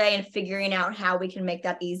parts of your day and figuring out how we can make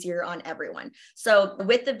that easier on everyone. So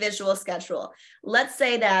with the visual schedule, let's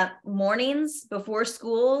say that mornings before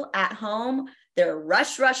school at home, they're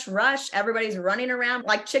rush, rush, rush. Everybody's running around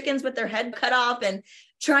like chickens with their head cut off and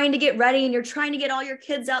trying to get ready. And you're trying to get all your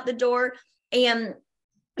kids out the door. And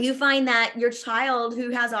you find that your child who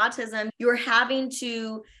has autism, you're having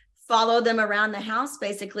to follow them around the house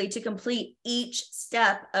basically to complete each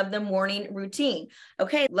step of the morning routine.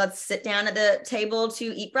 Okay, let's sit down at the table to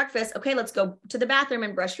eat breakfast. Okay, let's go to the bathroom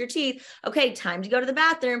and brush your teeth. Okay, time to go to the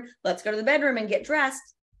bathroom. Let's go to the bedroom and get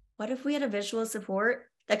dressed. What if we had a visual support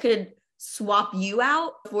that could swap you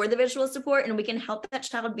out for the visual support, and we can help that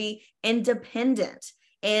child be independent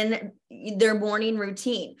in their morning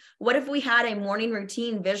routine? What if we had a morning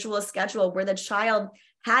routine visual schedule where the child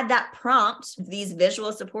had that prompt? These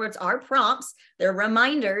visual supports are prompts, they're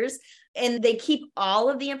reminders, and they keep all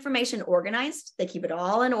of the information organized. They keep it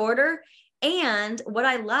all in order. And what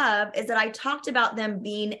I love is that I talked about them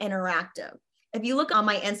being interactive. If you look on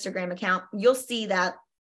my Instagram account, you'll see that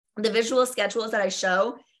the visual schedules that I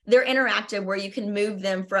show, they're interactive where you can move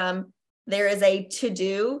them from there is a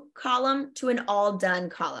to-do column to an all done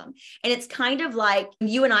column. And it's kind of like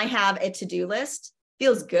you and I have a to-do list.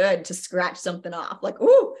 Feels good to scratch something off. Like,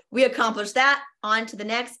 ooh, we accomplished that. On to the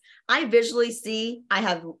next. I visually see I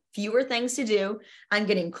have fewer things to do. I'm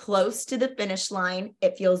getting close to the finish line.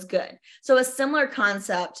 It feels good. So a similar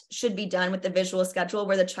concept should be done with the visual schedule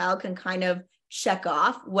where the child can kind of check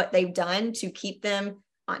off what they've done to keep them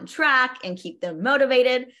on track and keep them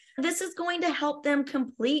motivated. This is going to help them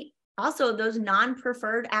complete also those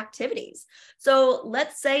non-preferred activities. So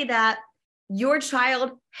let's say that your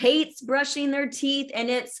child hates brushing their teeth and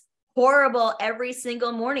it's horrible every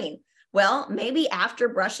single morning. Well, maybe after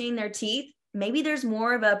brushing their teeth, maybe there's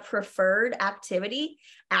more of a preferred activity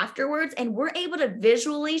afterwards, and we're able to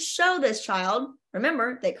visually show this child.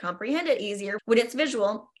 Remember, they comprehend it easier when it's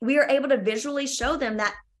visual. We are able to visually show them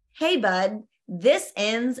that, hey, bud, this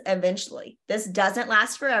ends eventually. This doesn't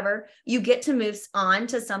last forever. You get to move on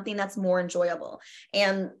to something that's more enjoyable.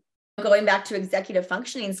 And going back to executive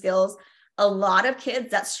functioning skills, a lot of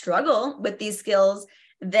kids that struggle with these skills,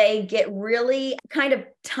 they get really kind of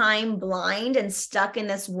time blind and stuck in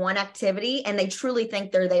this one activity, and they truly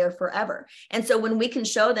think they're there forever. And so when we can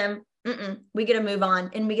show them, we get to move on,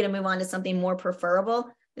 and we get to move on to something more preferable,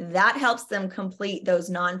 that helps them complete those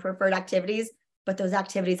non-preferred activities, but those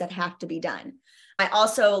activities that have to be done. I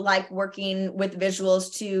also like working with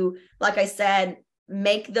visuals to, like I said,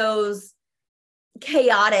 make those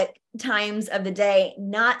chaotic times of the day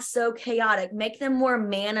not so chaotic, make them more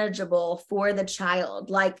manageable for the child.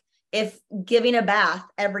 Like if giving a bath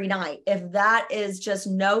every night, if that is just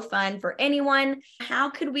no fun for anyone, how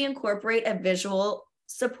could we incorporate a visual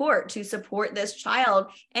support to support this child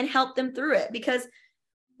and help them through it? Because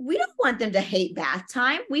we don't want them to hate bath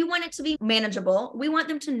time. We want it to be manageable. We want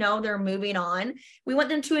them to know they're moving on. We want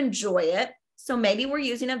them to enjoy it. So maybe we're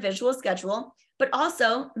using a visual schedule, but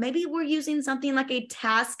also maybe we're using something like a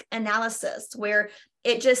task analysis where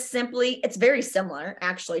it just simply, it's very similar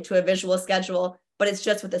actually to a visual schedule, but it's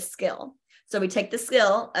just with a skill. So we take the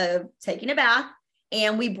skill of taking a bath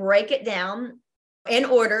and we break it down in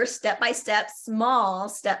order, step by step, small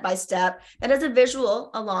step by step, that is a visual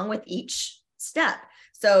along with each step.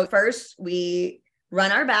 So first we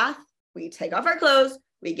run our bath, we take off our clothes,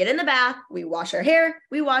 we get in the bath, we wash our hair,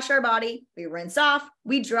 we wash our body, we rinse off,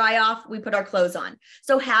 we dry off, we put our clothes on.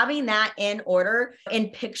 So having that in order in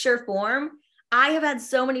picture form, I have had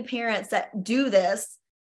so many parents that do this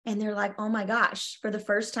and they're like, oh my gosh, for the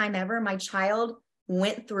first time ever, my child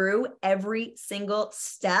went through every single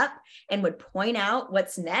step and would point out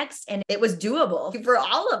what's next. And it was doable for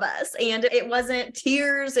all of us. And it wasn't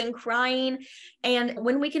tears and crying. And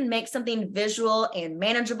when we can make something visual and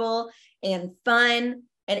manageable and fun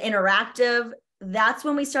and interactive, that's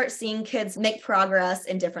when we start seeing kids make progress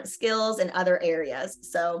in different skills and other areas.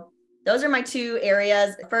 So those are my two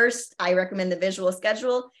areas. First, I recommend the visual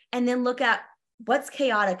schedule, and then look at what's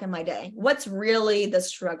chaotic in my day. What's really the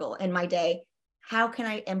struggle in my day? How can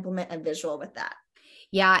I implement a visual with that?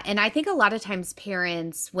 Yeah, and I think a lot of times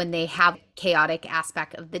parents, when they have chaotic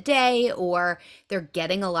aspect of the day or they're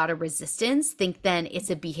getting a lot of resistance, think then it's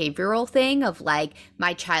a behavioral thing of like,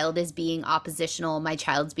 my child is being oppositional, my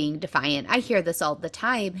child's being defiant. I hear this all the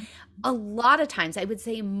time. A lot of times, I would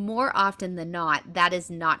say more often than not, that is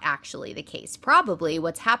not actually the case. Probably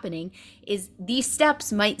what's happening is these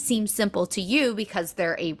steps might seem simple to you because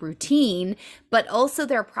they're a routine, but also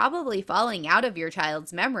they're probably falling out of your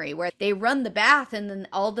child's memory where they run the bath and then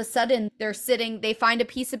all of a sudden they're sitting, they find a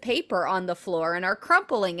piece of paper on the floor and are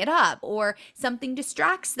crumpling it up, or something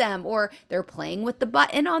distracts them, or they're playing with the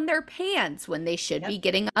button on their pants when they should be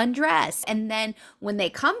getting undressed. And then when they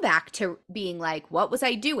come back to being like, what was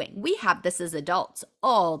I doing? We have this as adults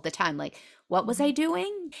all the time. Like, what was I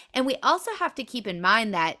doing? And we also have to keep in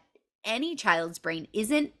mind that any child's brain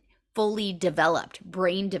isn't fully developed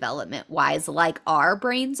brain development wise like our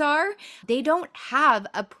brains are. They don't have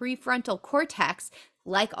a prefrontal cortex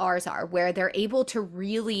like ours are, where they're able to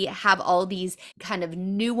really have all these kind of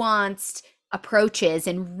nuanced approaches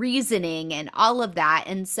and reasoning and all of that.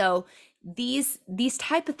 And so these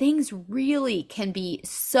type of things really can be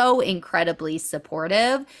so incredibly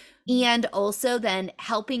supportive, and also then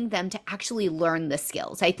helping them to actually learn the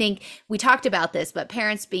skills. I think we talked about this, but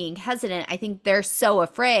parents being hesitant, I think they're so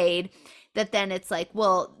afraid that then it's like,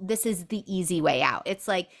 well, this is the easy way out. It's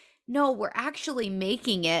like, no, we're actually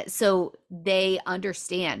making it so they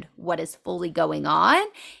understand what is fully going on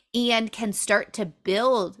and can start to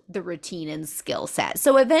build the routine and skill set.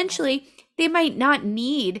 So eventually they might not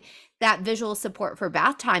need that visual support for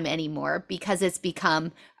bath time anymore because it's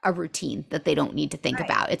become a routine that they don't need to think Right.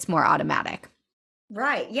 about. It's more automatic.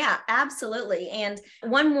 Right. Yeah, absolutely. And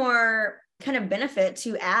one more kind of benefit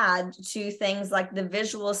to add to things like the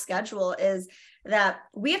visual schedule is that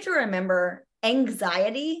we have to remember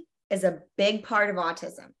anxiety is a big part of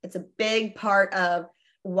autism. It's a big part of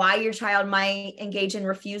why your child might engage in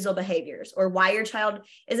refusal behaviors or why your child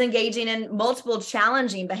is engaging in multiple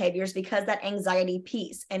challenging behaviors, because that anxiety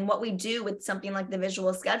piece. And what we do with something like the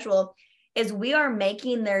visual schedule is we are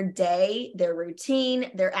making their day, their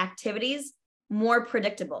routine, their activities more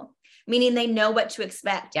predictable, meaning they know what to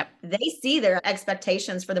expect. Yep. They see their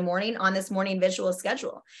expectations for the morning on this morning visual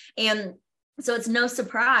schedule. And so it's no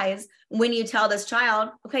surprise when you tell this child,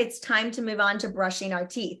 okay, it's time to move on to brushing our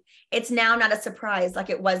teeth. It's now not a surprise like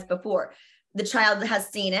it was before. The child has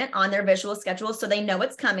seen it on their visual schedule, so they know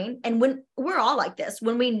it's coming. And when we're all like this,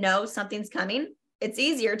 when we know something's coming, it's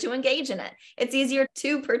easier to engage in it. It's easier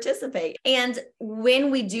to participate. And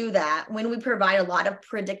when we do that, when we provide a lot of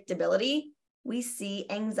predictability, we see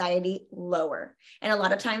anxiety lower. And a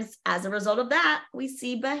lot of times, as a result of that, we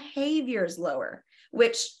see behaviors lower,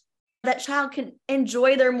 which that child can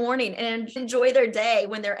enjoy their morning and enjoy their day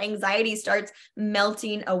when their anxiety starts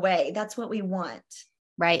melting away. That's what we want.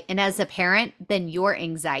 Right. And as a parent, then your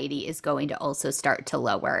anxiety is going to also start to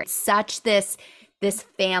lower. It's such this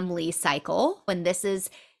family cycle when this is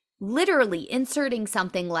literally inserting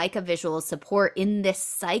something like a visual support in this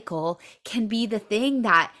cycle can be the thing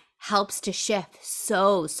that helps to shift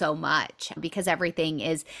so much because everything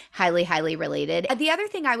is highly related. The other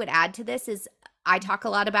thing I would add to this is I talk a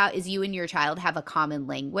lot about is you and your child have a common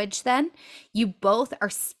language then. You both are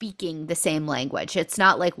speaking the same language. It's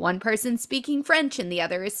not like one person's speaking French and the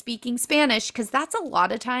other is speaking Spanish, because that's a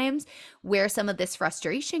lot of times where some of this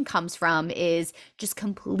frustration comes from, is just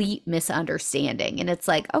complete misunderstanding. And it's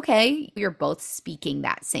like, okay, you're both speaking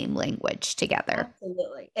that same language together.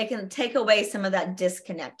 Absolutely. It can take away some of that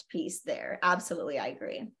disconnect piece there. Absolutely. I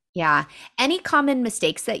agree. Yeah. Any common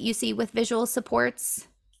mistakes that you see with visual supports?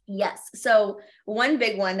 Yes. So one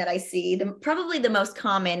big one that I see, probably the most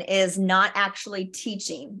common, is not actually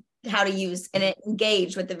teaching how to use and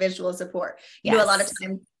engage with the visual support. You know, a lot of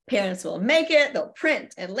times parents will make it, they'll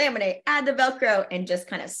print and laminate, add the Velcro, and just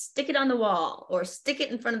kind of stick it on the wall or stick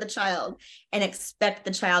it in front of the child and expect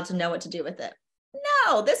the child to know what to do with it.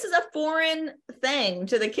 No, this is a foreign thing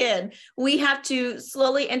to the kid. We have to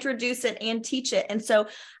slowly introduce it and teach it. And so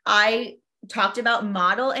I talked about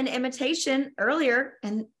model and imitation earlier.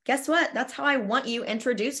 And guess what? That's how I want you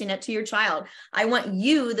introducing it to your child. I want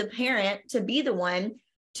you, the parent, to be the one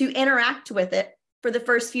to interact with it for the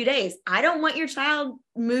first few days. I don't want your child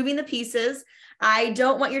moving the pieces. I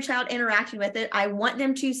don't want your child interacting with it. I want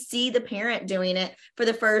them to see the parent doing it for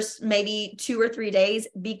the first maybe 2 or 3 days,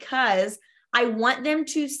 because I want them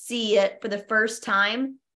to see it for the first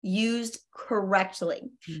time used correctly.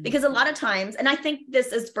 Because a lot of times, and I think this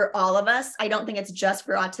is for all of us, I don't think it's just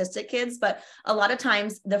for autistic kids, but a lot of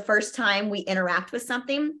times the first time we interact with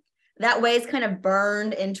something, that way is kind of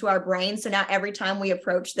burned into our brain. So now every time we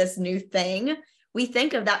approach this new thing, we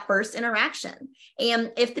think of that first interaction.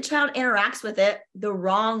 And if the child interacts with it the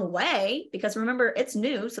wrong way, because remember, it's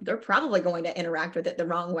new, so they're probably going to interact with it the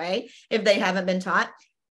wrong way if they haven't been taught,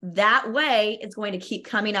 that way it's going to keep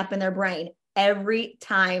coming up in their brain every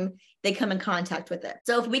time they come in contact with it.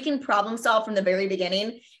 So if we can problem solve from the very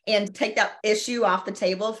beginning and take that issue off the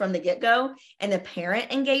table from the get-go, and the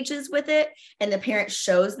parent engages with it and the parent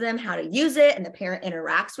shows them how to use it and the parent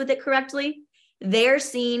interacts with it correctly, they're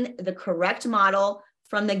seeing the correct model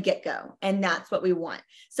from the get-go. And that's what we want.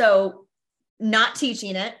 So not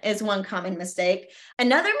teaching it is one common mistake.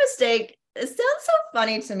 Another mistake, it sounds so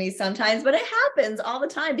funny to me sometimes, but it happens all the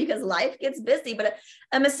time because life gets busy. But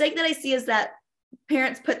a mistake that I see is that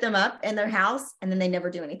parents put them up in their house and then they never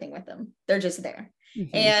do anything with them. They're just there.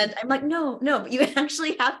 Mm-hmm. And I'm like, no, but you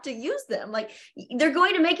actually have to use them. Like, they're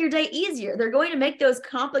going to make your day easier. They're going to make those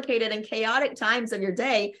complicated and chaotic times of your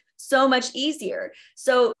day so much easier.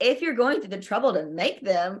 So if you're going through the trouble to make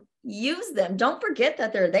them, use them. Don't forget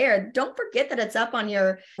that they're there. Don't forget that it's up on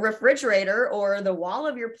your refrigerator or the wall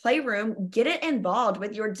of your playroom. Get it involved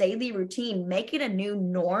with your daily routine. Make it a new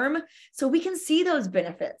norm so we can see those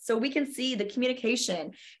benefits. So we can see the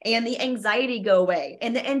communication and the anxiety go away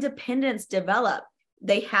and the independence develop.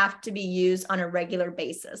 They have to be used on a regular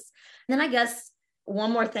basis. And then I guess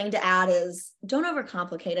one more thing to add is don't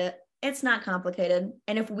overcomplicate it. It's not complicated.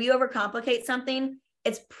 And if we overcomplicate something,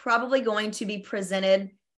 it's probably going to be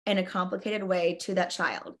presented in a complicated way to that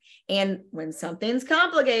child. And when something's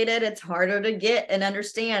complicated, it's harder to get and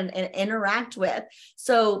understand and interact with.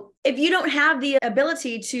 So if you don't have the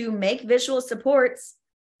ability to make visual supports,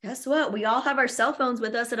 guess what? We all have our cell phones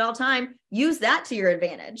with us at all time. Use that to your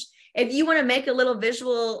advantage. If you want to make a little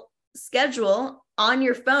visual schedule on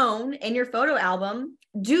your phone in your photo album,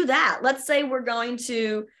 do that. Let's say we're going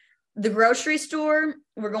to the grocery store,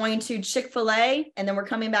 we're going to Chick-fil-A, and then we're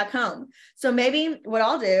coming back home. So maybe what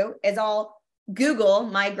I'll do is I'll Google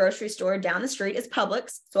my grocery store down the street is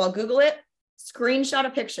Publix. So I'll Google it, screenshot a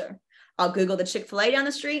picture. I'll Google the Chick-fil-A down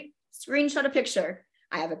the street, screenshot a picture.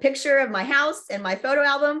 I have a picture of my house and my photo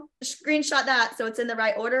album, screenshot that so it's in the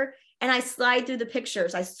right order. And I slide through the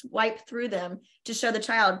pictures. I swipe through them to show the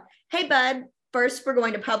child, hey, bud, first we're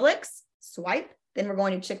going to Publix, swipe, then we're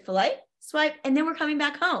going to Chick-fil-A, swipe, and then we're coming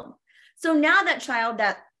back home. So now that child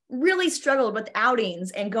that really struggled with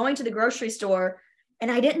outings and going to the grocery store,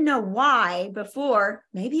 and I didn't know why before,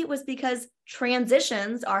 maybe it was because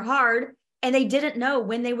transitions are hard and they didn't know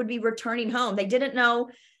when they would be returning home. They didn't know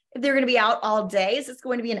if they're going to be out all day. Is this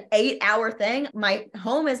going to be an 8-hour thing? My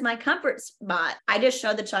home is my comfort spot. I just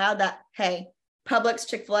showed the child that, hey, Publix,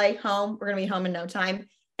 Chick-fil-A, home, we're going to be home in no time.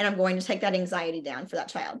 And I'm going to take that anxiety down for that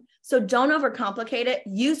child. So don't overcomplicate it.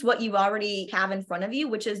 Use what you already have in front of you,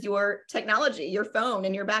 which is your technology, your phone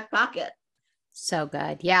in your back pocket. So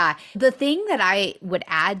good. Yeah. The thing that I would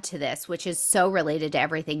add to this, which is so related to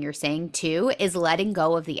everything you're saying too, is letting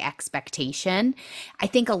go of the expectation. I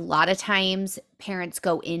think a lot of times parents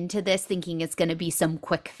go into this thinking it's going to be some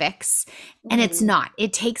quick fix, and it's not.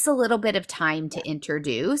 It takes a little bit of time to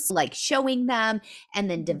introduce, like showing them and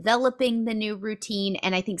then developing the new routine.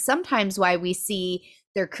 And I think sometimes why we see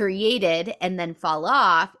they're created and then fall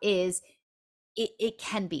off is it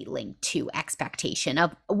can be linked to expectation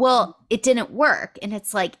of, well, it didn't work. And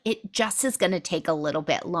it's like, it just is going to take a little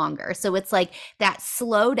bit longer. So it's like that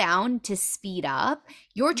slow down to speed up.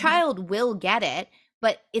 Your child will get it,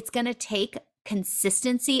 but it's going to take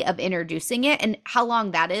consistency of introducing it. And how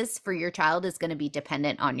long that is for your child is going to be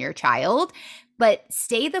dependent on your child. But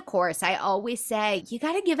stay the course. I always say you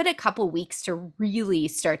got to give it a couple weeks to really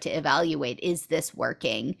start to evaluate, is this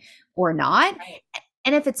working or not? Right.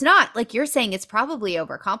 And if it's not, like you're saying, it's probably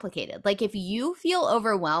overcomplicated. Like if you feel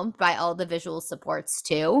overwhelmed by all the visual supports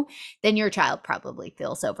too, then your child probably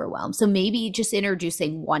feels overwhelmed. So maybe just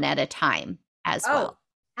introducing one at a time as well.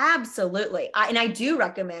 Absolutely. And I do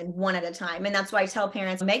recommend one at a time. And that's why I tell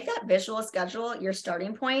parents, make that visual schedule your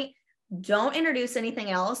starting point. Don't introduce anything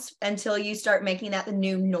else until you start making that the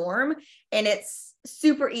new norm. And it's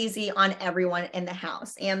super easy on everyone in the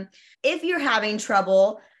house. And if you're having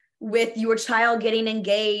trouble with your child getting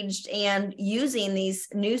engaged and using these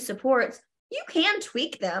new supports, you can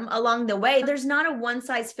tweak them along the way. There's not a one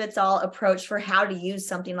size fits all approach for how to use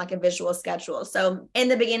something like a visual schedule. So in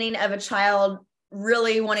the beginning of a child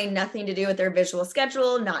really wanting nothing to do with their visual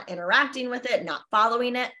schedule, not interacting with it, not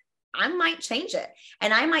following it, I might change it.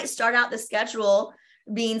 And I might start out the schedule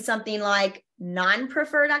being something like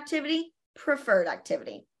non-preferred activity, preferred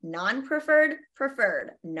activity, non-preferred,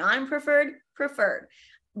 preferred, non-preferred, preferred,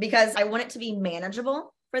 because I want it to be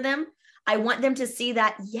manageable for them. I want them to see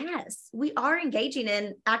that, yes, we are engaging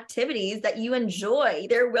in activities that you enjoy.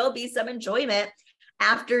 There will be some enjoyment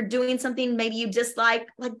after doing something maybe you dislike,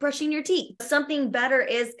 like brushing your teeth. Something better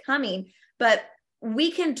is coming, but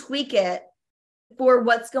we can tweak it for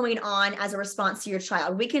what's going on as a response to your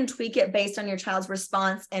child. We can tweak it based on your child's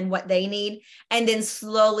response and what they need, and then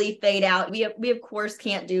slowly fade out. We of course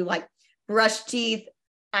can't do like brush teeth,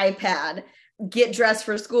 iPad, get dressed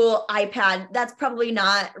for school, iPad. That's probably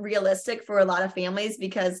not realistic for a lot of families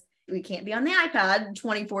because we can't be on the iPad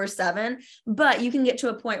 24/7, but you can get to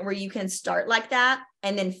a point where you can start like that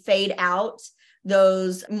and then fade out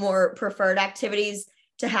those more preferred activities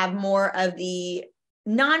to have more of the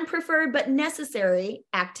non-preferred but necessary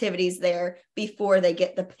activities there before they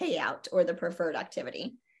get the payout or the preferred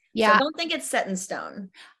activity. Yeah. So don't think it's set in stone.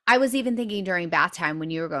 I was even thinking during bath time when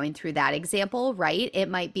you were going through that example, right? It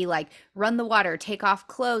might be like run the water, take off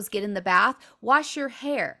clothes, get in the bath, wash your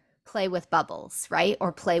hair, play with bubbles, right?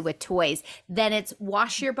 Or play with toys. Then it's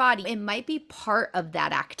wash your body. It might be part of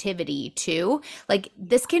that activity too. Like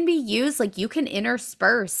this can be used, like you can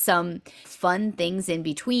intersperse some fun things in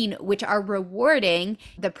between, which are rewarding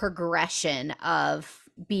the progression of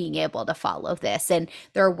being able to follow this, and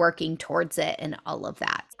they're working towards it and all of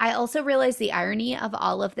that. I also realize the irony of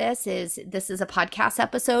all of this is a podcast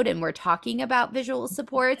episode and we're talking about visual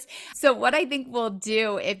supports. So what I think we'll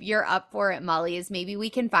do, if you're up for it, Molly, is maybe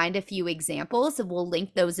we can find a few examples and we'll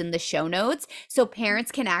link those in the show notes so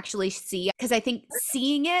parents can actually see, because I think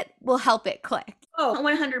seeing it will help it click. Oh,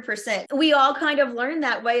 100%. We all kind of learn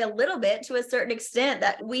that way a little bit to a certain extent,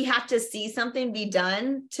 that we have to see something be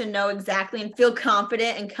done to know exactly and feel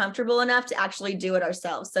confident and comfortable enough to actually do it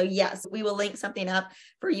ourselves. So yes, we will link something up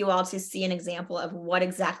for you all to see an example of what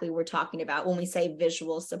exactly we're talking about when we say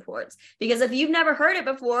visual supports. Because if you've never heard it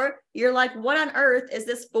before, you're like, what on earth is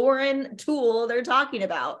this foreign tool they're talking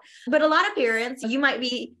about? But a lot of parents, you might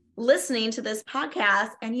be listening to this podcast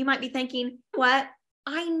and you might be thinking, what?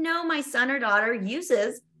 I know my son or daughter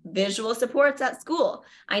uses visual supports at school.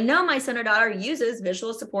 I know my son or daughter uses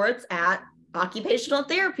visual supports at occupational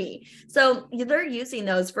therapy. So they're using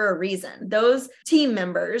those for a reason. Those team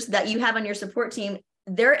members that you have on your support team,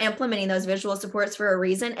 they're implementing those visual supports for a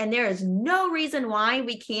reason. And there is no reason why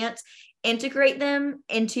we can't integrate them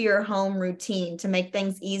into your home routine to make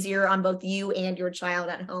things easier on both you and your child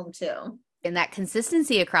at home too. And that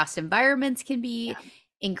consistency across environments can be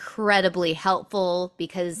incredibly helpful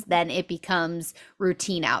because then it becomes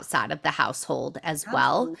routine outside of the household as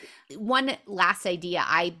well. Absolutely. One last idea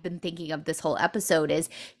I've been thinking of this whole episode is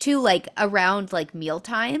to like around like meal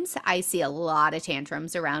times. I see a lot of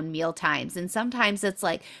tantrums around meal times, and sometimes it's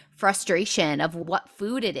like frustration of what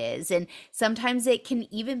food it is, and sometimes it can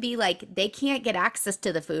even be like they can't get access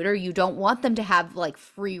to the food, or you don't want them to have like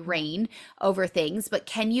free reign over things, but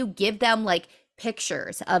can you give them like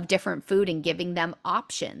pictures of different food and giving them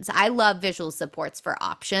options? I love visual supports for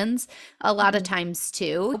options a lot of times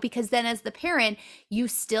too, because then as the parent, you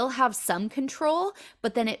still have some control,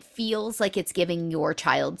 but then it feels like it's giving your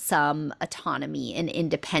child some autonomy and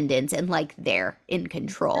independence and like they're in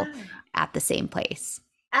control Yeah. at the same place.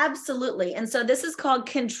 Absolutely. And so this is called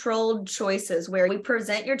controlled choices, where we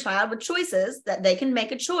present your child with choices that they can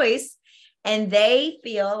make a choice and they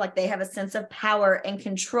feel like they have a sense of power and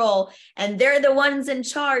control and they're the ones in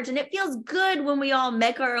charge. And it feels good when we all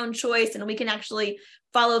make our own choice and we can actually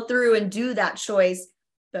follow through and do that choice.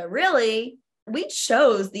 But really, we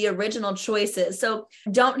chose the original choices. So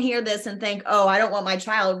don't hear this and think, oh, I don't want my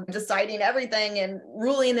child deciding everything and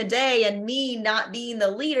ruling the day and me not being the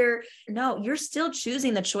leader. No, you're still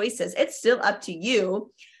choosing the choices. It's still up to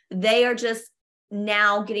you. They are just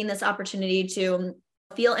now getting this opportunity to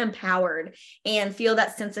feel empowered and feel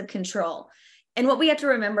that sense of control. And what we have to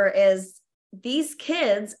remember is these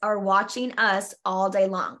kids are watching us all day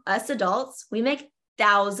long. Us adults, we make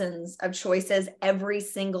thousands of choices every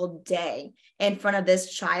single day in front of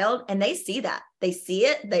this child. And they see that. They see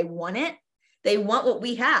it. They want it. They want what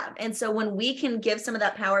we have. And so when we can give some of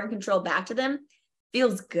that power and control back to them,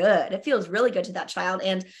 feels good. It feels really good to that child.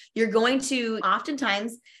 And you're going to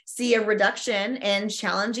oftentimes see a reduction in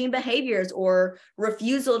challenging behaviors or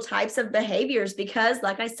refusal types of behaviors because,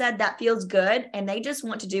 like I said, that feels good. And they just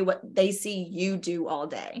want to do what they see you do all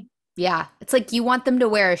day. Yeah. It's like you want them to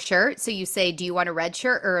wear a shirt. So you say, do you want a red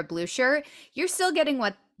shirt or a blue shirt? You're still getting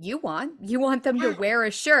what you want. You want them to wear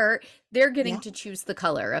a shirt. They're getting Yeah, to choose the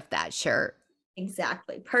color of that shirt.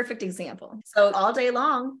 exactly. Perfect example. So all day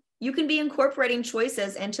long, you can be incorporating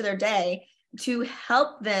choices into their day to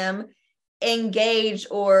help them engage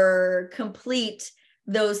or complete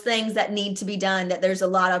those things that need to be done, that there's a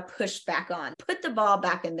lot of pushback on. Put the ball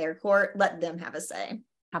back in their court, let them have a say.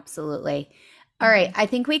 Absolutely. All right. I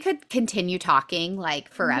think we could continue talking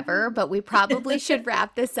like forever, but we probably should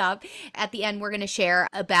wrap this up. At the end, we're going to share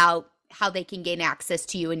about how they can gain access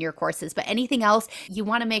to you and your courses. But anything else you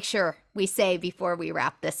want to make sure we say before we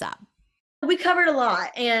wrap this up? We covered a lot.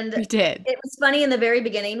 And We did. it was funny in the very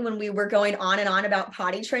beginning when we were going on and on about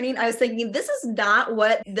potty training. I was thinking, this is not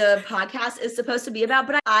what the podcast is supposed to be about,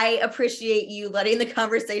 but I appreciate you letting the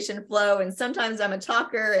conversation flow. And sometimes I'm a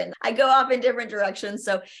talker and I go off in different directions.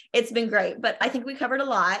 So it's been great, but I think we covered a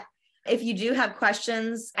lot. If you do have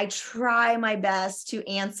questions, I try my best to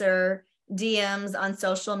answer DMs on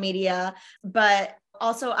social media, but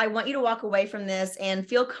also, I want you to walk away from this and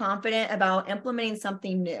feel confident about implementing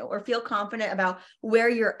something new, or feel confident about where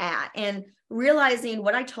you're at and realizing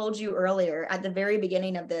what I told you earlier at the very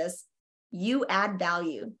beginning of this. You add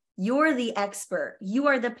value. You're the expert. You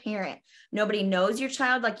are the parent. Nobody knows your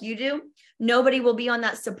child like you do. Nobody will be on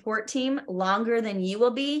that support team longer than you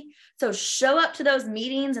will be. So show up to those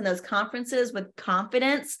meetings and those conferences with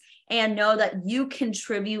confidence and know that you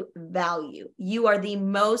contribute value. You are the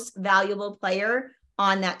most valuable player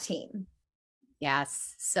on that team.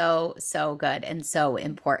 Yes, so, so good and so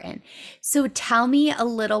important. So tell me a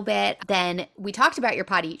little bit then. We talked about your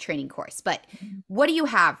potty training course, but what do you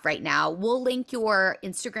have right now? We'll link your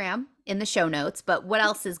Instagram in the show notes, but what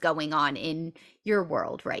else is going on in your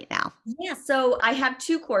world right now? Yeah, so I have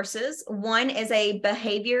two courses. One is a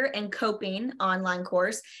behavior and coping online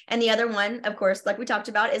course. And the other one, of course, like we talked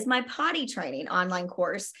about, is my potty training online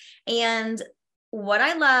course. And what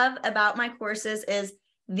I love about my courses is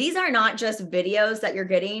these are not just videos that you're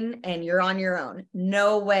getting and you're on your own.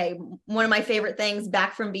 No way. One of my favorite things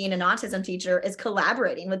back from being an autism teacher is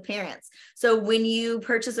collaborating with parents. So when you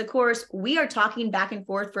purchase a course, we are talking back and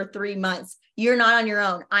forth for 3 months. You're not on your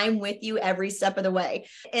own. I'm with you every step of the way.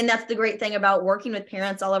 And that's the great thing about working with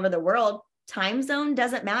parents all over the world. Time zone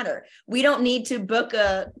doesn't matter. We don't need to book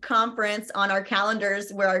a conference on our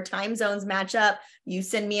calendars where our time zones match up. You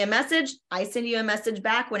send me a message, I send you a message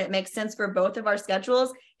back when it makes sense for both of our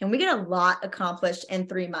schedules. And we get a lot accomplished in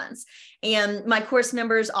 3 months. And my course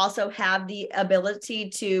members also have the ability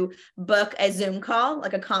to book a Zoom call,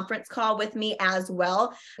 like a conference call with me as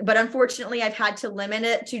well. But unfortunately, I've had to limit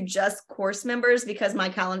it to just course members because my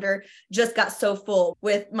calendar just got so full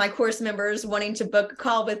with my course members wanting to book a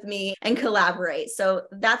call with me and collaborate. So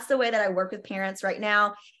that's the way that I work with parents right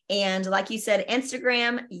now. And like you said,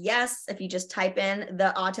 Instagram, yes, if you just type in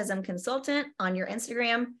the autism consultant on your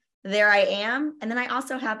Instagram, there I am. And then I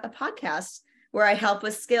also have a podcast where I help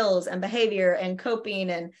with skills and behavior and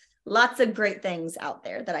coping and lots of great things out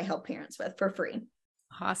there that I help parents with for free.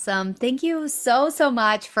 Awesome. Thank you so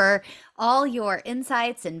much for all your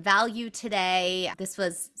insights and value today. This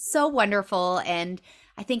was so wonderful and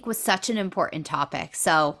I think was such an important topic.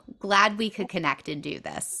 So glad we could connect and do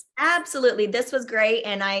this. Absolutely. This was great.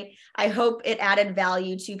 And I hope it added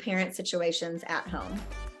value to parent situations at home.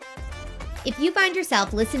 If you find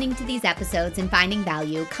yourself listening to these episodes and finding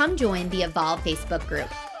value, come join the Evolve Facebook group.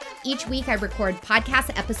 Each week I record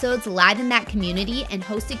podcast episodes live in that community and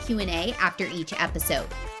host a Q&A after each episode.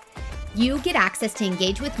 You get access to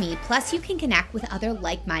engage with me, plus you can connect with other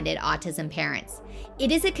like-minded autism parents.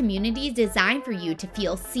 It is a community designed for you to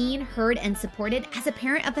feel seen, heard, and supported as a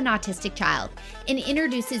parent of an autistic child and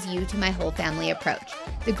introduces you to my whole family approach.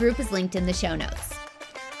 The group is linked in the show notes.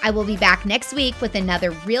 I will be back next week with another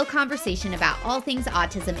real conversation about all things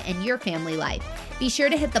autism and your family life. Be sure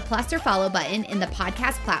to hit the plus or follow button in the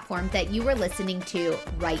podcast platform that you are listening to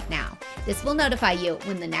right now. This will notify you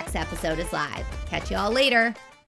when the next episode is live. Catch you all later.